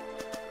going.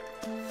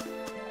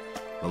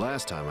 The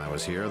last time I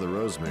was here, the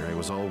rosemary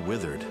was all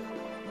withered.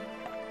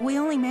 We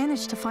only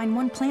managed to find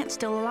one plant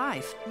still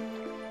alive.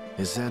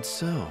 Is that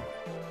so?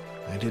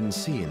 I didn't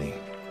see any.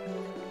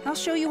 I'll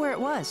show you where it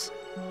was.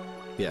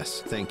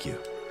 Yes, thank you.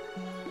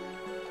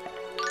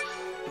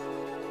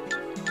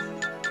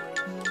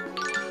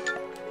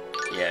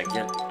 Yeah,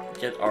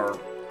 get our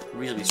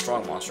reasonably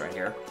strong monster in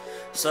here.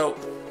 So,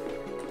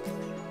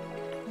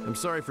 I'm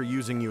sorry for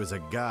using you as a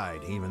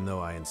guide, even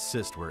though I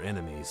insist we're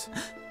enemies.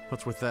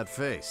 What's with that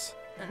face?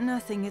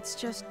 Nothing, it's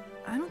just...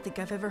 I don't think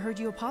I've ever heard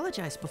you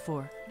apologize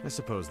before. I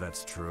suppose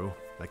that's true.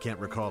 I can't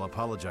recall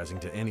apologizing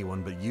to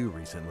anyone but you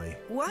recently.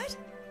 What?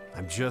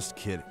 I'm just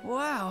kidding.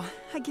 Wow,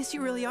 I guess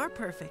you really are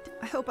perfect.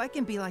 I hope I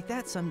can be like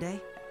that someday.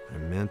 I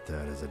meant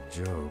that as a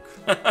joke.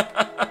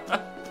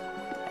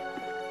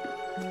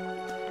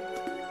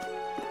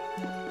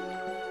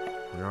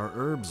 There are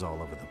herbs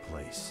all over the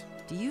place.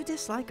 Do you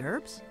dislike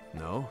herbs?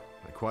 No,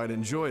 I quite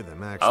enjoy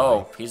them, actually.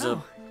 Oh, he's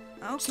a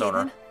Okay, stoner.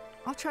 then.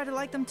 I'll try to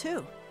like them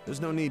too.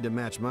 There's no need to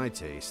match my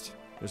taste.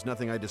 There's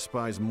nothing I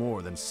despise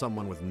more than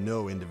someone with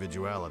no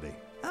individuality.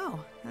 Oh,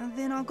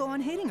 then I'll go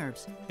on hating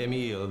herbs.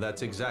 Emil,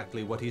 that's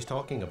exactly what he's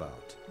talking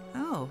about.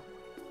 Oh.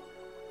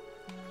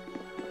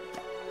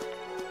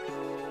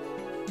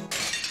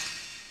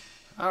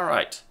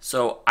 Alright,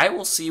 so I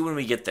will see you when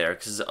we get there,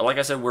 because like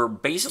I said, we're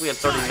basically at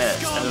 30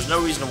 minutes, and there's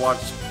no reason to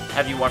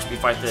have you watch me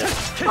fight this.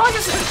 Well, I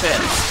guess it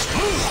depends.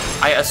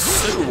 I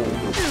assume...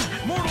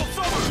 Mortal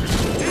Summon!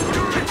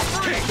 Endurance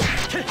free!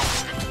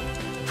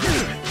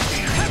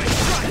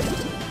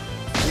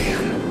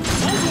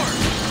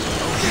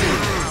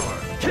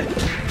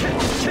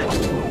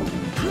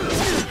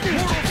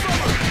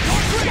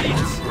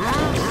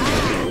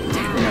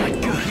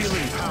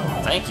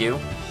 Thank you.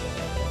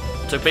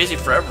 Took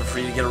basically forever for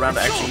you to get around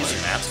to actually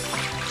using that.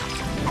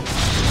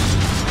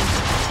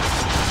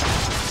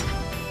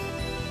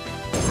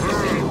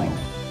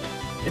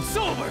 It's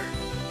over!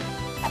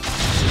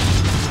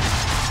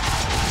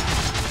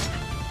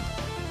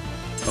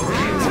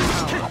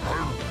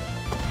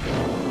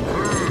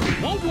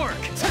 Won't work!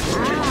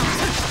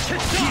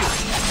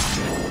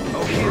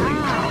 Oh, healing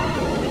power!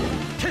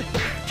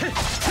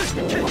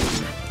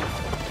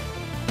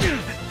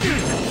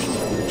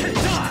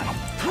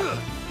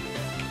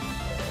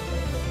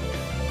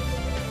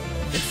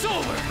 It's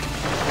over!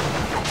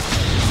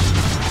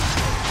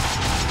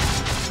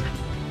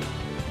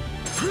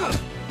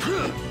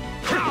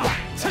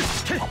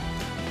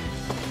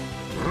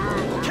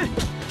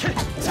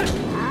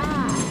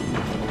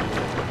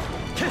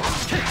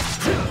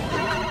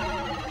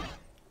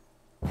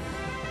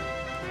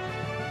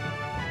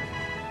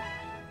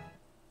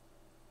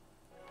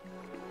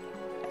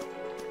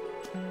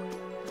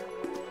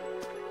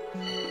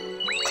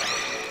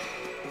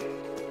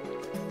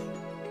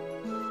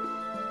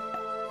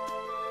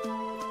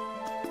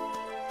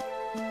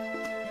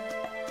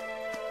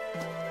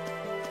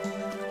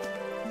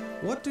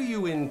 What do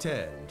you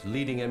intend,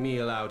 leading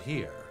Emil out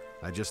here?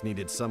 I just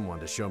needed someone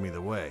to show me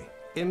the way.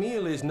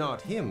 Emil is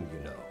not him, you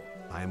know.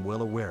 I am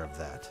well aware of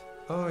that.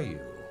 Are you?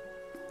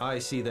 I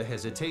see the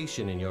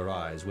hesitation in your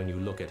eyes when you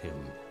look at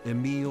him.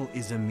 Emil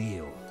is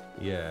Emil.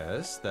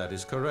 Yes, that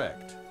is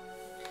correct.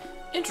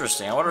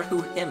 Interesting, I wonder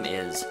who him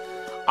is.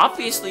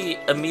 Obviously,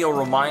 Emil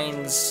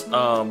reminds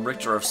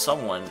Richter of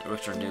someone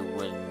Richter knew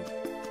when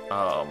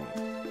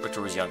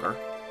Richter was younger.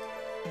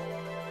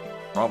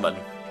 Wrong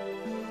button.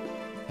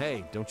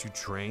 Hey, don't you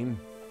train?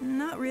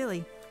 Not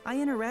really. I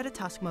enter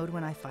Ratatosk mode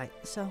when I fight,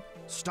 so...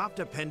 Stop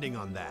depending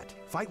on that.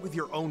 Fight with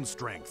your own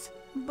strength.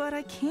 But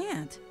I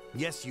can't.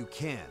 Yes, you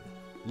can.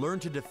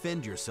 Learn to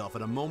defend yourself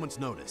at a moment's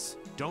notice.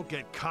 Don't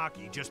get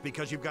cocky just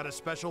because you've got a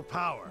special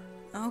power.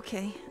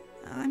 Okay,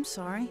 I'm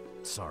sorry.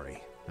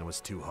 Sorry, that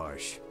was too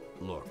harsh.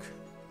 Look,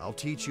 I'll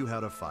teach you how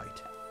to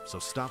fight. So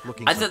stop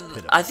looking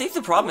I think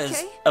the problem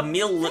is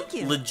Emil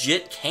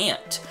legit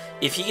can't.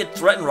 If he get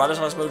threatened,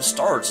 Ratatosk mode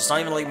starts. It's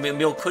not even like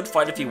Emil could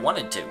fight if he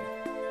wanted to.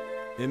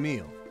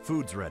 Emil,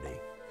 food's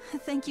ready.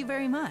 Thank you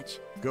very much.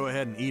 Go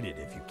ahead and eat it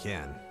if you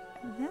can.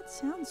 That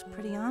sounds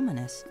pretty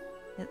ominous.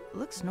 It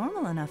looks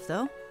normal enough,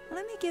 though.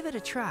 Let me give it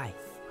a try.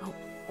 Oh.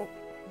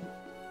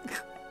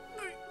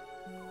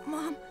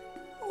 Mom,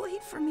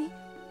 wait for me.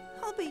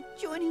 I'll be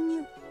joining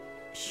you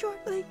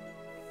shortly.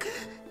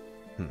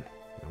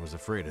 I was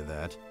afraid of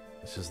that.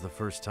 This is the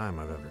first time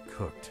I've ever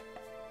cooked.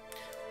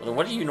 Well,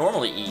 what do you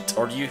normally eat?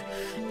 Or do you...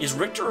 Is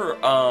Richter,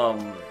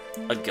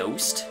 a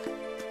ghost?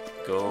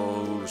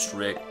 Ghost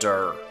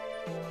Richter.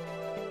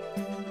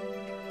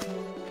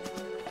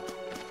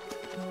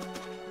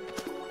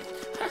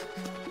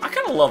 I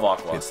kind of love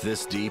Aqua. It's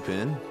this deep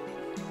in?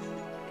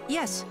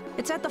 Yes,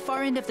 it's at the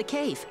far end of the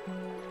cave.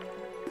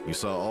 You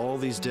saw all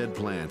these dead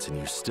plants and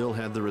you still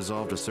had the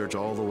resolve to search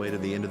all the way to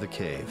the end of the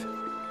cave.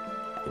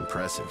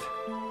 Impressive.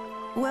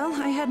 Well,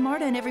 I had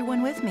Marta and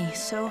everyone with me,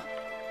 so...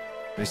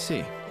 I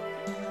see.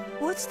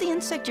 What's the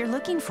insect you're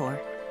looking for?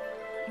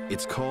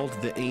 It's called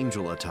the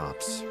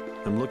Angelatops.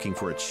 I'm looking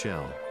for its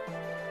shell.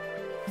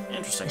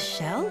 Interesting. A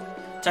shell?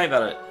 Tell me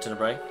about it,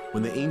 Tenebrae.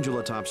 When the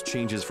Angelatops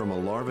changes from a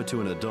larva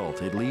to an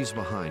adult, it leaves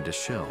behind a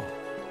shell.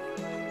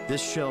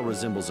 This shell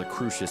resembles a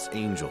Crucius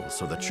angel,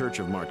 so the Church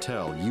of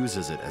Martel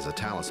uses it as a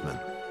talisman.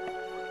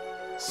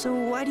 So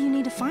why do you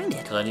need to find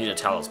it? Because I need a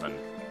talisman.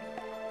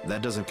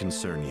 That doesn't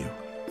concern you.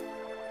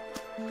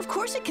 Of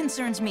course it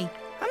concerns me.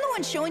 I'm the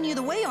one showing you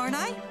the way, aren't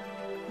I?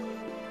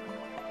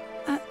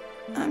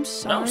 I'm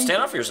sorry. No,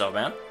 stand up for yourself,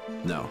 man.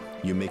 No,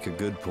 you make a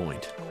good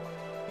point.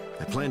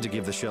 I plan to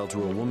give the shell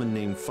to a woman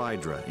named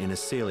Phaedra in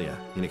Acelia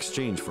in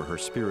exchange for her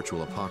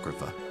spiritual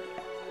apocrypha.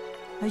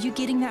 Are you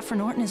getting that for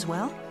Norton as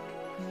well?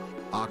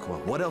 Aqua,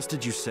 what else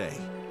did you say?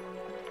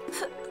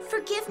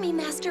 Forgive me,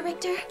 Master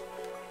Richter.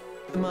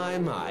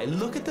 My,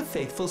 look at the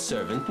faithful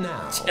servant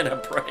now.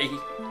 Tenebrae.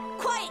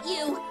 Quiet,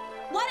 you!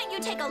 Why don't you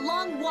take a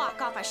long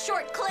walk off a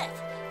short cliff?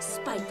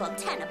 Spiteful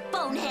Tenna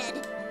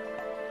bonehead!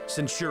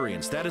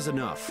 Centurions, that is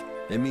enough.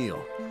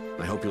 Emil,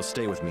 I hope you'll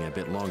stay with me a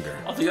bit longer.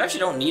 Although you actually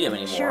don't need him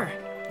anymore. Sure.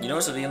 You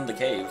notice at the end of the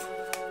cave.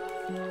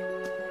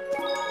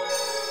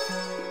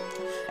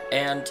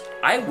 And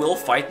I will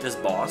fight this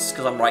boss,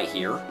 because I'm right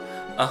here.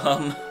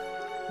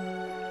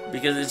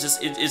 Because it's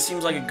just, it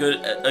seems like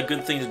a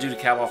good thing to do to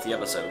cap off the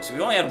episode. So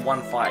we only had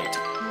one fight,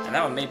 and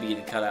that one may be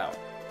getting cut out.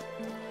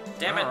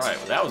 Damn it. Alright,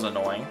 well that was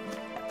annoying.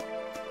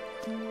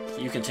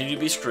 You continue to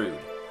be screwed.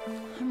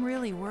 I'm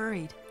really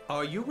worried.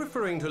 Are you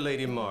referring to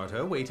Lady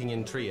Marta waiting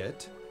in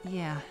Triet?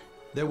 Yeah.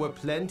 There were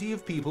plenty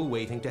of people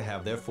waiting to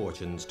have their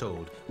fortunes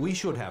told. We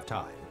should have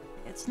time.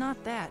 It's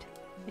not that.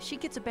 If she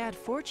gets a bad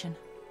fortune,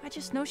 I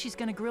just know she's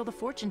gonna grill the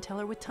fortune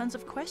teller with tons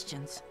of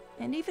questions.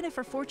 And even if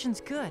her fortune's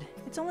good,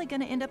 it's only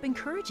gonna end up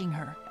encouraging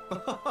her.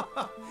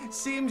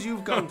 Seems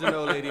you've come to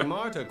know Lady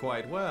Marta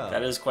quite well.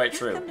 That is quite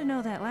true. I've come to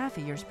know that laugh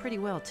of yours pretty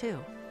well,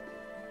 too.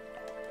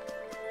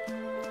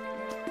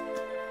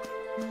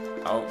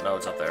 Oh, no,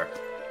 it's up there.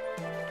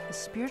 The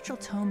spiritual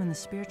tome and the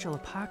spiritual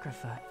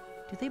apocrypha.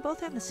 Do they both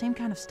have the same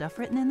kind of stuff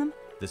written in them?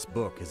 This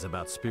book is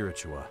about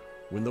Spiritua.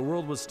 When the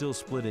world was still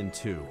split in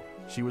two,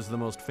 she was the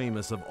most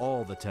famous of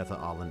all the Tetha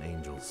Allen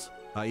angels.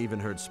 I even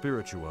heard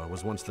Spiritua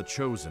was once the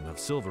chosen of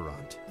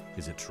Silverant.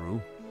 Is it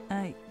true?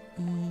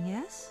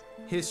 Yes?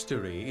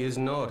 History is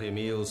not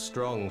Emil's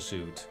strong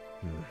suit.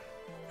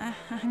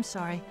 I'm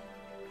sorry.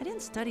 I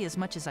didn't study as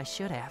much as I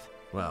should have.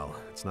 Well,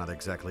 it's not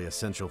exactly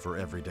essential for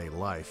everyday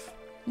life.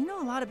 You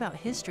know a lot about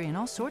history and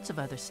all sorts of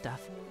other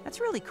stuff. That's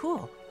really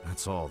cool.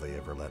 That's all they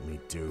ever let me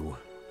do.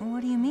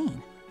 What do you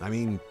mean? I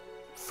mean,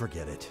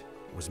 forget it.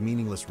 It was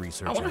meaningless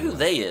research. I wonder who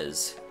they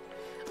is.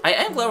 I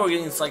am glad we're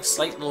getting like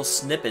slight little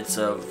snippets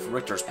of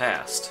Richter's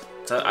past.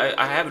 So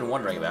I have been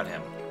wondering about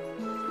him.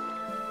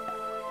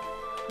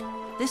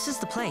 This is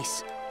the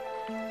place.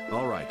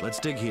 All right, let's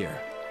dig here.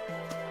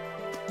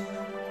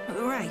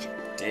 Right.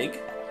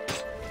 Dig?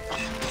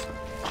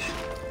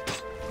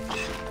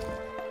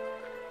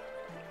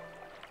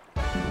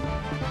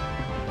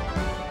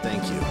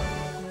 Thank you.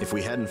 If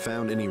we hadn't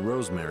found any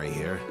rosemary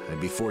here,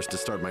 I'd be forced to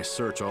start my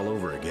search all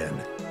over again.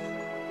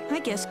 I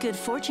guess good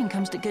fortune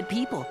comes to good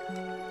people.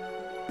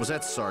 Was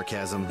that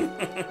sarcasm?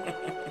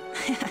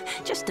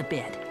 Just a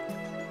bit.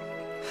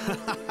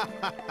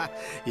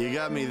 You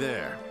got me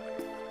there.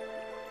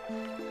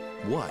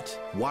 What?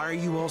 Why are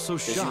you all so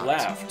shocked? Because you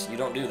laughed. You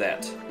don't do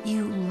that.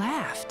 You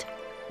laughed.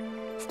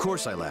 Of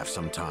course I laugh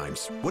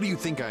sometimes. What do you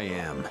think I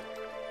am?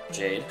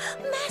 Jade.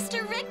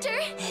 Master Richter,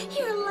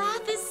 your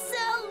laugh is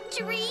so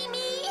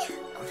dreamy.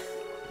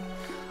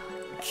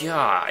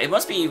 God, it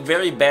must be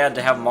very bad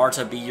to have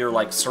Marta be your,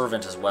 like,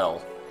 servant as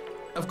well.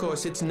 Of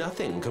course, it's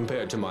nothing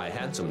compared to my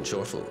handsome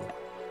chortle.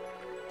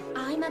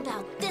 I'm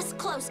about this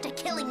close to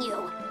killing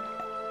you.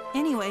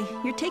 Anyway,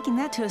 you're taking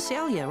that to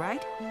Azalea,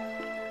 right?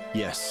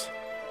 Yes.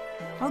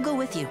 I'll go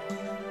with you.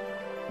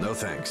 No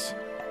thanks.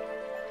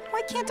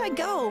 Why can't I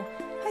go?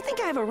 I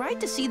think I have a right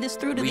to see this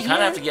through to the end. We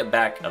kind of have to get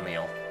back,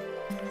 Emil.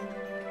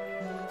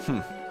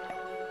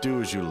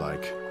 Do as you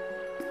like.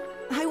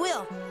 I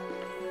will.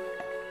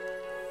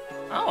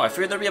 Oh, I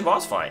figured there'd be a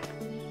boss fight.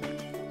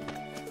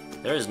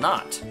 There is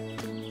not.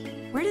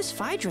 Where does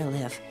Phaedra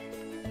live?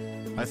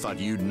 I thought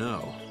you'd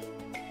know.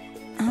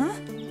 Huh?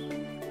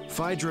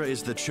 Phaedra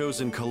is the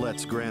Chosen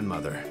Colette's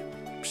grandmother.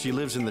 She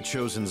lives in the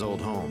Chosen's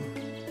old home.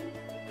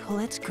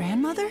 Colette's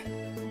grandmother?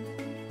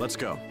 Let's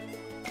go.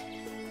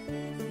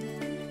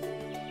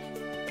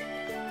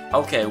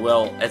 Okay,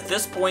 well, at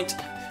this point,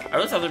 I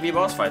really thought there'd be a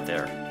boss fight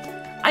there.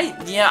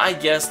 Yeah, I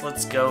guess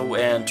let's go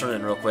and turn it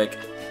in real quick.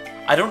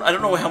 I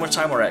don't know how much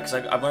time we're at,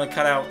 because I'm going to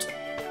cut out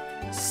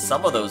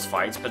some of those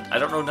fights, but I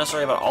don't know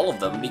necessarily about all of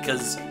them,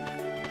 because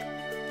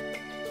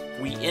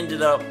we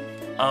ended up,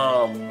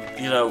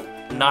 you know,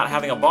 not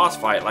having a boss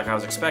fight like I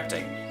was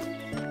expecting.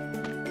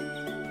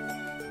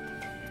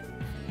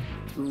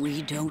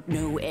 We don't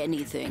know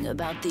anything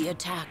about the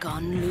attack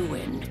on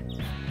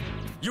Lewin.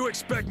 You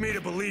expect me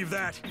to believe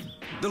that?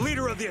 The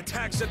leader of the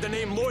attack said the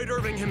name Lloyd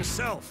Irving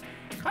himself.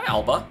 Hi,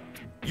 Alba.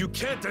 You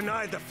can't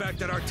deny the fact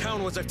that our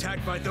town was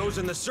attacked by those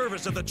in the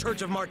service of the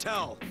Church of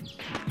Martel.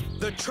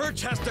 The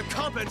Church has to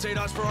compensate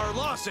us for our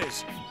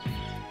losses.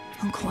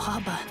 Uncle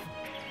Alba.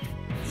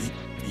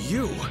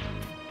 You?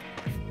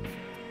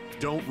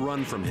 Don't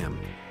run from him.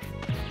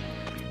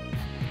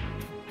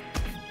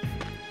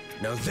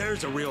 Now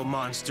there's a real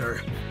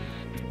monster.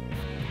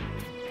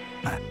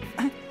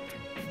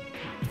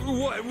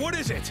 What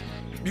is it?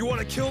 You want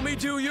to kill me,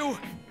 do you?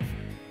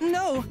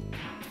 No.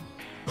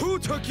 Who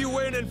took you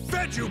in and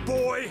fed you,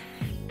 boy?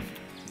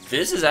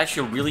 This is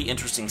actually a really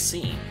interesting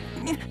scene.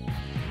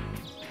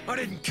 I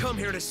didn't come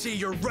here to see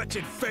your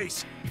wretched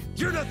face.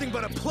 You're nothing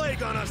but a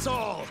plague on us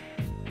all.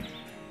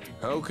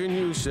 How can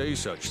you say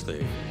such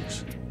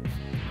things?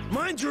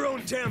 Mind your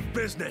own damn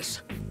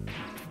business.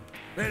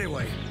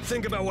 Anyway,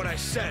 think about what I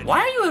said. Why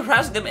are you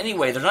harassing them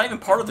anyway? They're not even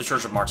part of the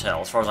Church of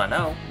Martel, as far as I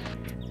know.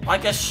 I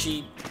guess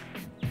she...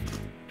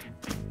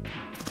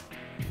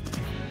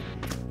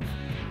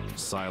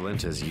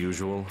 silent as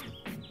usual?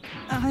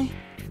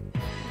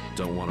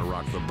 Don't want to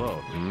rock the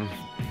boat, hmm?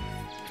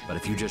 But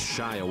if you just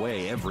shy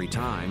away every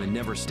time and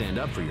never stand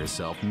up for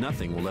yourself,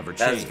 nothing will ever change.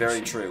 That is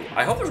very true.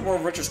 I hope there's more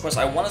of Richter's quest.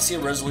 I want to see a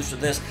resolution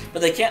to this,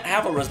 but they can't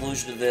have a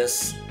resolution to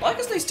this. Well, I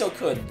guess they still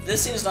could.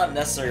 This scene is not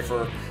necessary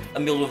for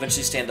Emil to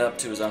eventually stand up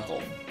to his uncle.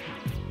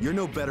 You're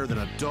no better than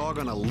a dog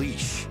on a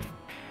leash.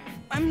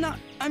 I'm not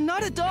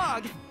a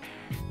dog.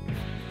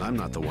 I'm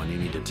not the one you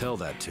need to tell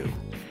that to.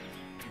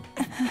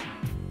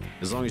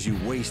 As long as you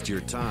waste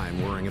your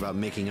time worrying about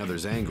making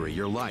others angry,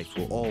 your life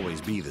will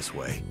always be this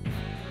way.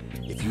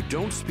 If you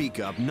don't speak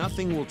up,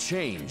 nothing will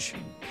change.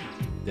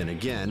 Then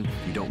again,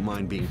 if you don't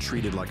mind being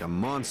treated like a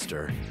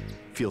monster,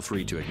 feel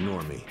free to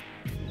ignore me.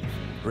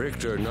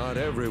 Richter, not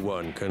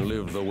everyone can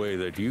live the way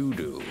that you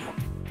do.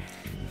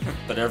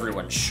 But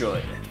everyone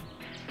should.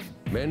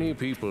 Many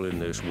people in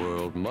this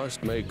world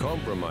must make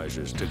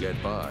compromises to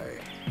get by.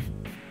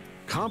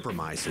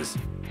 Compromises?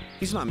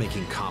 He's not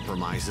making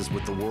compromises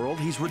with the world,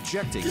 he's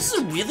rejecting This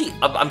is really...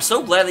 I'm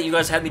so glad that you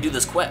guys had me do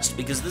this quest,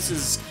 because this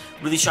is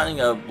really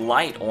shining a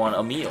light on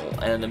Emil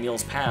and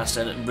Emil's past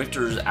and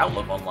Richter's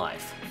outlook on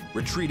life.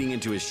 Retreating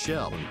into his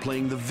shell and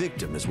playing the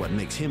victim is what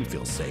makes him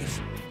feel safe.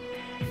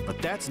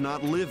 But that's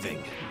not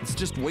living. It's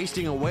just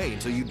wasting away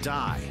until you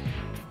die.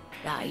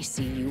 I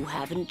see you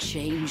haven't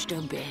changed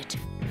a bit.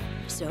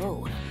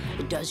 So,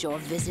 does your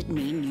visit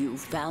mean you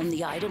found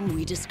the item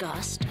we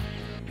discussed?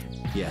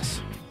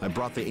 Yes, I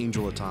brought the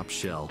angel atop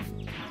shell.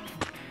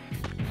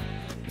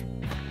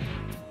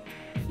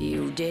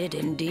 You did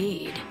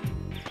indeed.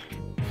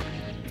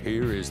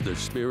 Here is the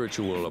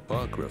spiritual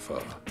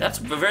apocrypha. That's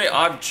a very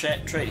odd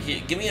trait.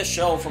 Give me a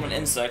shell from an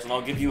insect and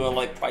I'll give you a,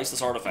 like,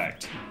 priceless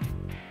artifact.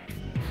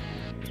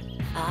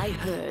 I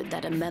heard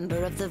that a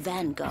member of the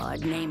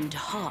Vanguard named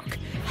Hawk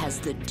has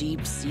the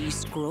deep sea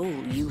scroll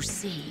you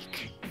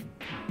seek.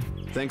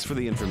 Thanks for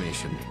the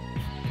information.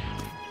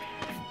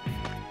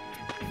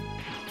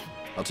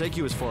 I'll take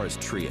you as far as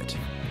Triet.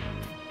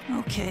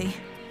 Okay.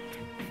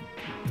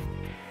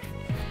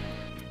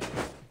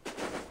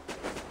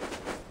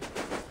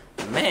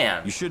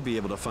 Man. You should be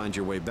able to find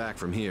your way back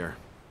from here.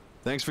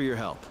 Thanks for your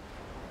help.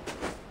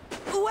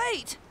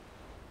 Wait!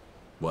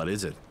 What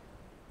is it?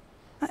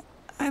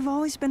 I've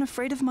always been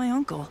afraid of my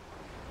uncle.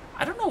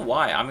 I don't know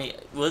why. I mean,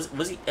 was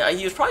he...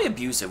 he was probably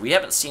abusive. We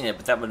haven't seen it,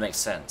 but that would make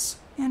sense.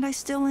 And I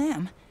still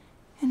am.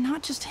 And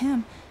not just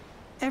him.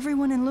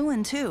 Everyone in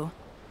Lewin, too.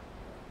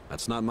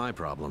 That's not my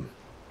problem.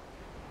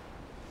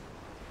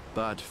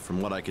 But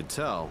from what I could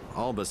tell,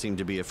 Alba seemed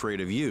to be afraid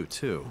of you,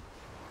 too.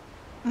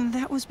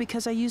 That was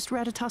because I used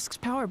Ratatosk's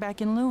power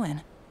back in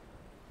Lewin.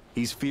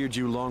 He's feared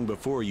you long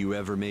before you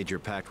ever made your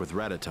pact with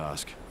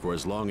Ratatosk, for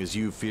as long as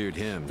you feared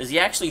him. Does he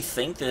actually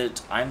think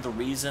that I'm the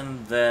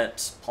reason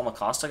that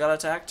Palmacosta got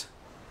attacked?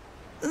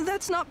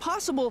 That's not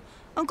possible.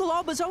 Uncle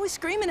Alba's always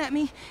screaming at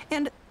me,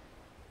 and...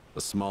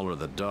 The smaller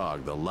the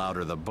dog, the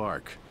louder the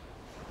bark.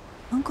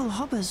 Uncle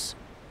Alba's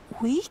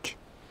weak?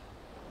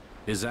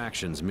 His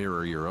actions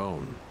mirror your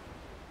own.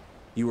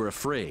 You were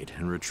afraid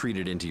and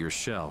retreated into your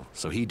shell,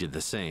 so he did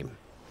the same.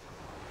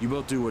 You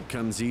both do what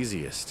comes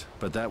easiest,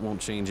 but that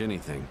won't change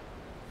anything.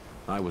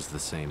 I was the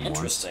same once.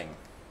 Interesting.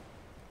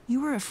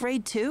 You were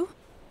afraid too?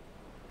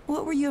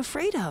 What were you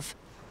afraid of?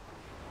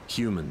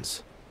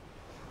 Humans.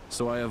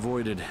 So I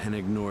avoided and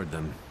ignored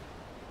them.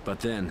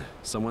 But then,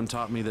 someone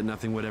taught me that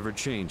nothing would ever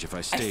change if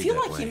I stayed that way. I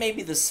feel like he may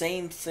be the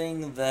same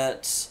thing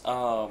that,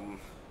 I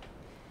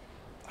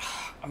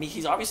mean,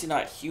 he's obviously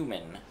not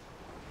human.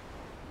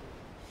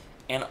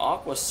 And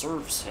Aqua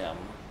serves him.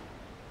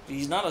 But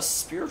he's not a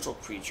spiritual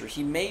creature.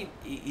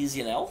 Is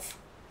he an elf?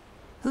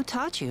 Who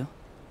taught you?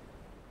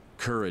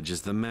 Courage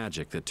is the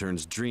magic that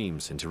turns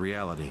dreams into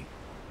reality.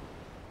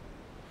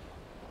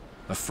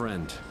 A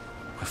friend,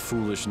 a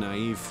foolish,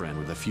 naive friend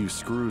with a few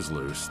screws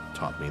loose,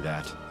 taught me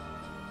that.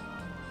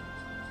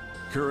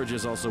 Courage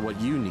is also what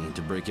you need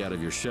to break out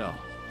of your shell.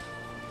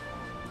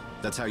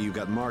 That's how you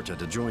got Marta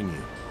to join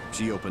you.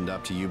 She opened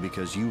up to you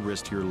because you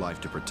risked your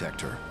life to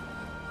protect her.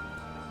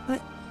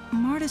 But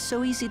Marta's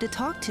so easy to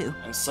talk to.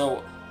 And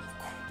so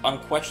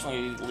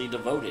unquestionably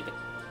devoted.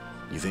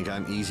 You think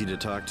I'm easy to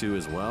talk to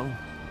as well?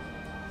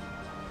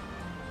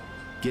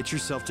 Get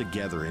yourself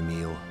together,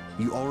 Emil.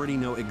 You already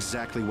know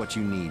exactly what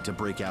you need to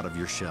break out of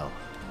your shell.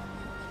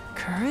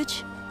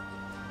 Courage?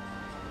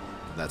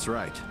 That's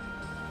right.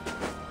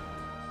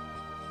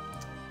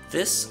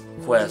 This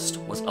quest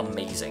was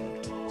amazing.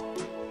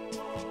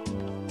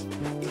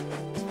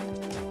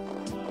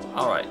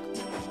 Alright.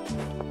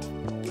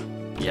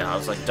 Yeah, I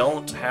was like,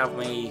 don't have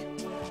me...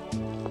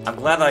 I'm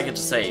glad I get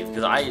to save,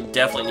 because I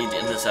definitely need to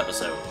end this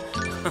episode.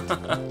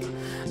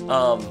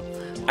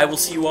 I will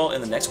see you all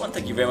in the next one.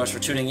 Thank you very much for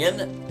tuning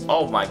in.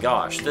 Oh my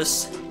gosh,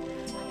 this...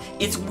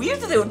 It's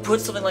weird that they would put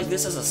something like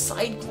this as a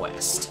side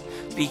quest,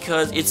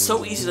 because it's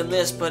so easy to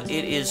miss, but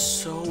it is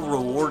so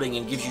rewarding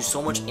and gives you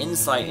so much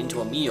insight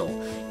into Emil.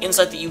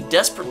 Insight that you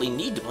desperately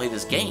need to play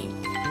this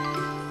game.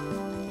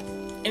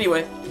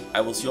 Anyway, I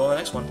will see you all in the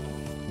next one.